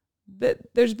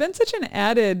 that there's been such an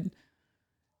added,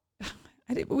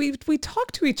 we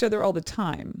talk to each other all the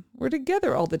time. We're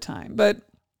together all the time. But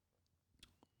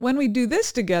when we do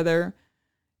this together,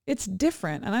 it's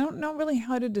different. And I don't know really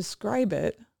how to describe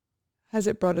it. Has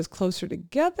it brought us closer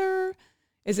together?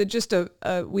 Is it just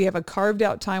we have a carved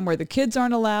out time where the kids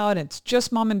aren't allowed? It's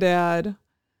just mom and dad.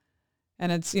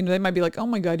 And it's, they might be like, oh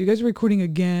my God, you guys are recording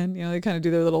again. They kind of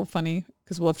do their little funny,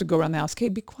 because we'll have to go around the house. Okay,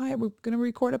 be quiet. We're going to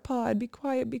record a pod. Be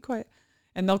quiet, be quiet.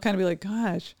 And they'll kind of be like,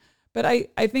 gosh. But I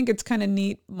think it's kind of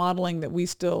neat modeling that we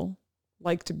still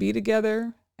like to be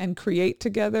together and create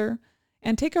together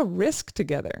and take a risk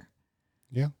together.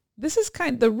 Yeah. This is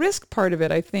the risk part of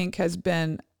it, I think, has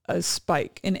been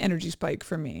an energy spike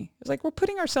for me. It's like we're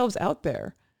putting ourselves out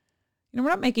there. We're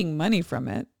not making money from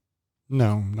it.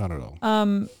 No, not at all.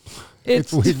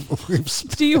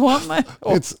 Do you want my?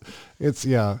 Oh, it's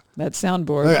yeah. That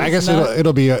soundboard. I guess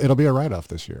it'll be a write-off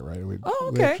this year, right?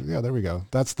 Okay. There we go.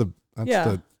 That's the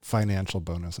financial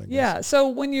bonus, I guess. Yeah. So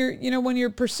when you're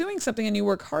pursuing something and you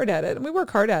work hard at it, and we work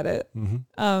hard at it,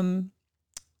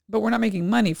 but we're not making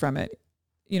money from it.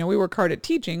 We work hard at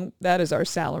teaching. That is our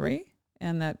salary,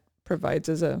 and that provides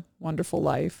us a wonderful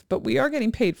life. But we are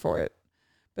getting paid for it.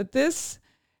 But this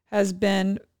has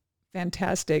been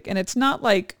fantastic. And it's not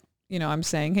like, I'm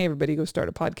saying, hey, everybody go start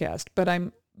a podcast, but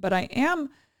I am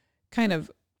kind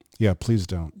of. Yeah, please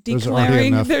don't. There's declaring already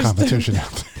enough competition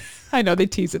out there. I know they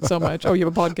tease it so much. Oh, you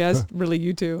have a podcast? Really,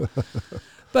 you too.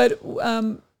 But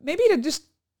maybe to just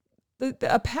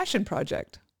a passion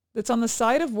project that's on the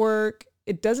side of work.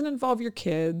 It doesn't involve your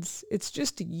kids. It's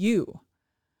just you.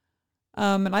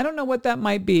 And I don't know what that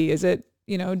might be. Is it,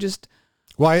 just.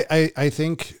 Well, I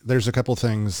think there's a couple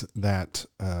things that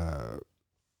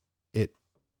it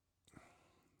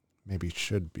maybe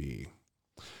should be.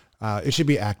 It should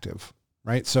be active,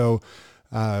 right? So,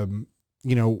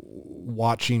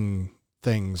 watching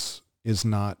things is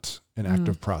not an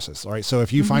active process, all right? So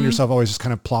if you find yourself always just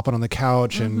kind of plopping on the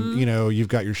couch and, you've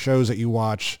got your shows that you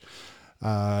watch,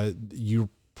 you're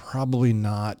probably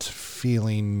not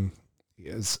feeling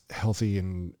as healthy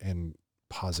and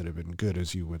positive and good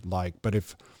as you would like. But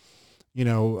if,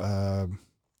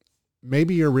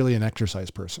 maybe you're really an exercise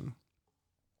person,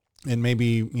 and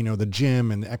maybe, the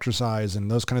gym and the exercise and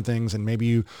those kind of things, and maybe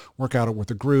you work out with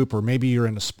a group, or maybe you're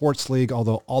in a sports league,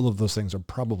 although all of those things are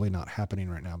probably not happening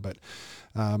right now. But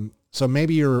so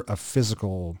maybe you're a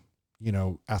physical,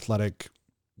 athletic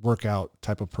workout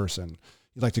type of person.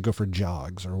 You like to go for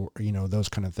jogs or, those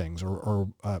kind of things, or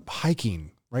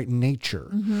hiking, right? Nature.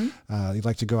 You'd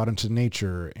like to go out into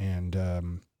nature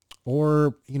and,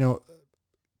 or,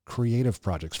 creative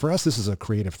projects. For us, this is a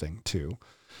creative thing too.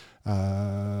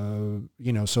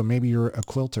 So maybe you're a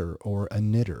quilter or a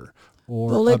knitter or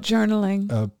bullet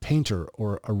journaling, a painter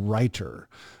or a writer.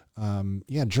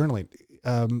 Journaling.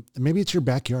 Maybe it's your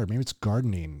backyard. Maybe it's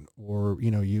gardening or,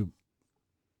 you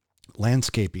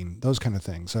landscaping, those kind of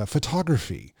things,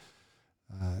 photography,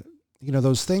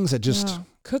 those things that just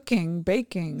cooking,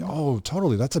 baking. Oh,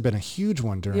 totally. That's been a huge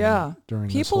one during people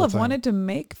this whole have thing. wanted to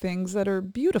make things that are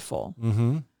beautiful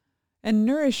and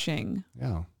nourishing.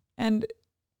 Yeah. And,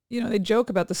 they joke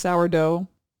about the sourdough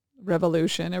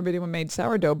revolution. Everybody made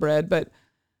sourdough bread, but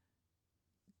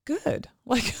good.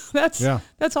 Like that's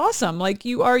awesome. Like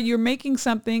you're making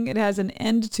something, it has an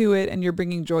end to it, and you're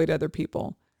bringing joy to other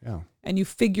people. Yeah. And you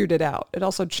figured it out. It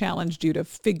also challenged you to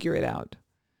figure it out.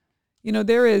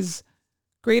 There is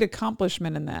great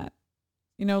accomplishment in that.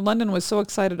 London was so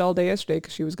excited all day yesterday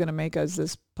because she was going to make us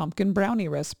this pumpkin brownie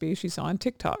recipe she saw on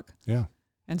TikTok. Yeah.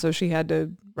 And so she had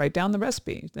to write down the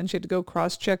recipe. Then she had to go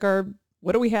cross-check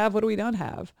what do we have, what do we don't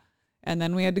have? And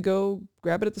then we had to go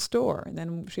grab it at the store. And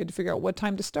then she had to figure out what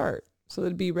time to start so that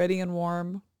it'd be ready and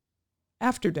warm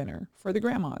after dinner for the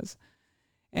grandmas.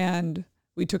 And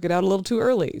we took it out a little too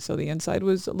early, so the inside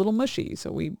was a little mushy.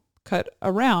 So we cut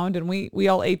around, and we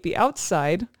all ate the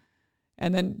outside.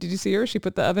 And then, did you see her? She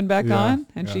put the oven back on,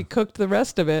 and she cooked the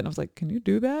rest of it. And I was like, can you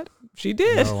do that? She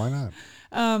did. No, why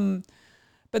not?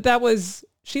 But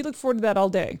she looked forward to that all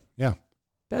day. Yeah.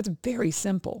 That's very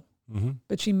simple.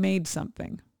 But she made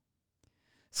something.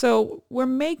 So we're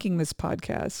making this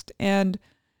podcast, and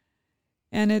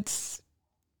it's,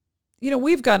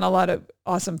 we've gotten a lot of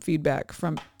awesome feedback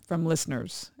from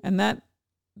listeners, and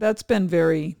that's been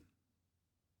very,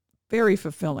 very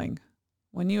fulfilling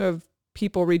when you have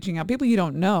people reaching out, people you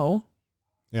don't know,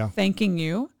 thanking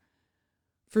you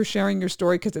for sharing your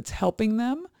story because it's helping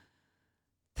them.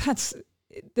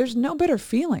 There's no better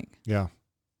feeling. Yeah.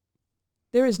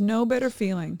 There is no better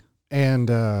feeling. And,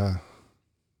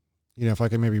 if I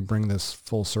can maybe bring this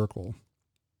full circle,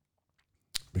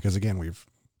 because again, we've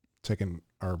taken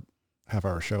our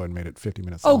half-hour show and made it 50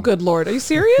 minutes long. Oh, good Lord. Are you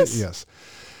serious? Yes.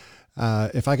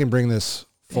 If I can bring this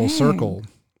full circle,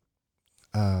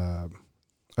 I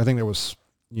think that was,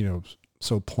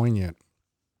 so poignant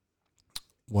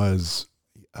was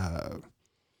the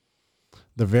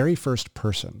very first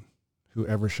person who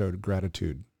ever showed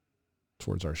gratitude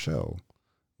towards our show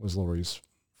was Lori's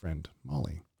friend,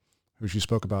 Molly, who she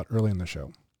spoke about early in the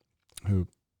show, who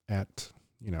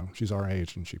she's our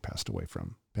age and she passed away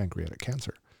from pancreatic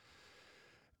cancer.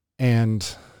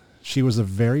 And she was the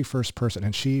very first person,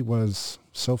 and she was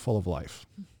so full of life,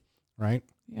 right?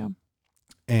 Yeah.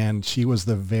 And she was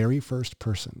the very first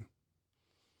person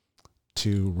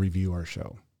to review our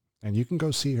show. And you can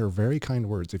go see her very kind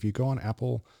words. If you go on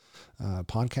Apple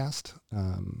podcast,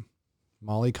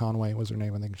 Molly Conway was her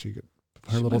name. I think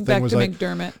her little went thing back was to like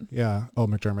McDermott. Yeah. Oh,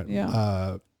 McDermott.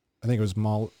 Yeah. I think it was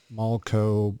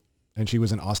Malco, and she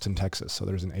was in Austin, Texas. So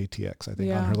there's an ATX, I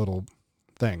think, on her little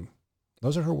thing.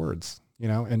 Those are her words,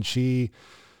 and she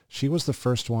was the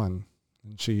first one,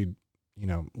 and she,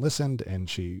 listened, and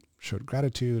she showed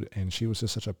gratitude, and she was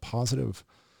just such a positive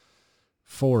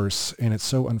force. And it's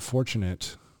so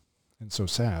unfortunate and so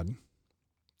sad,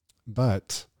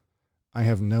 but I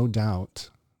have no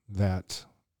doubt that,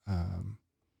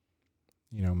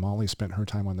 Molly spent her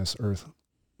time on this earth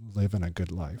living a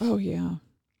good life. Oh yeah,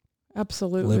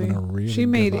 absolutely. Living a really she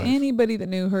made good life. Anybody that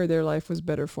knew her, their life was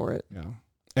better for it. Yeah.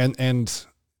 And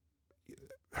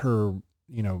her,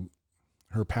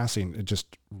 her passing, it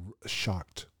just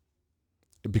shocked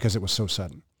because it was so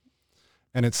sudden.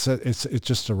 And it's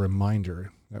just a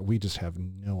reminder that we just have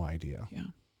no idea. Yeah.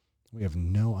 We have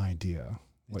no idea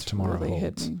what tomorrow really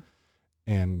holds. Hit me.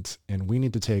 And we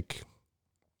need to take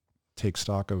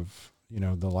stock of,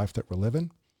 the life that we're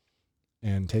living,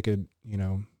 and take a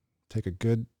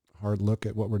good hard look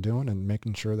at what we're doing and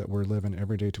making sure that we're living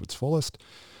every day to its fullest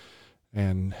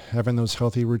and having those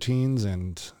healthy routines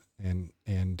and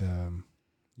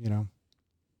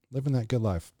living that good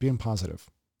life, being positive.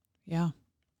 Yeah.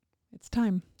 It's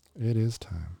time. It is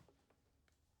time.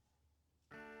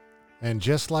 And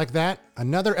just like that,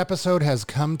 another episode has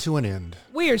come to an end.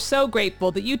 We are so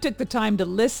grateful that you took the time to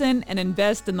listen and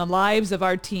invest in the lives of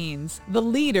our teens, the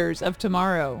leaders of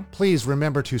tomorrow. Please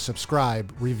remember to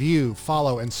subscribe, review,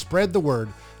 follow, and spread the word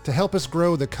to help us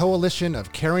grow the coalition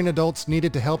of caring adults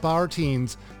needed to help our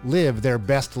teens live their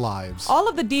best lives. All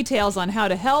of the details on how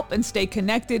to help and stay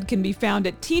connected can be found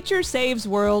at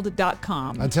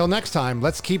teachersavesworld.com. Until next time,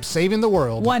 let's keep saving the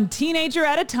world. One teenager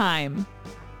at a time.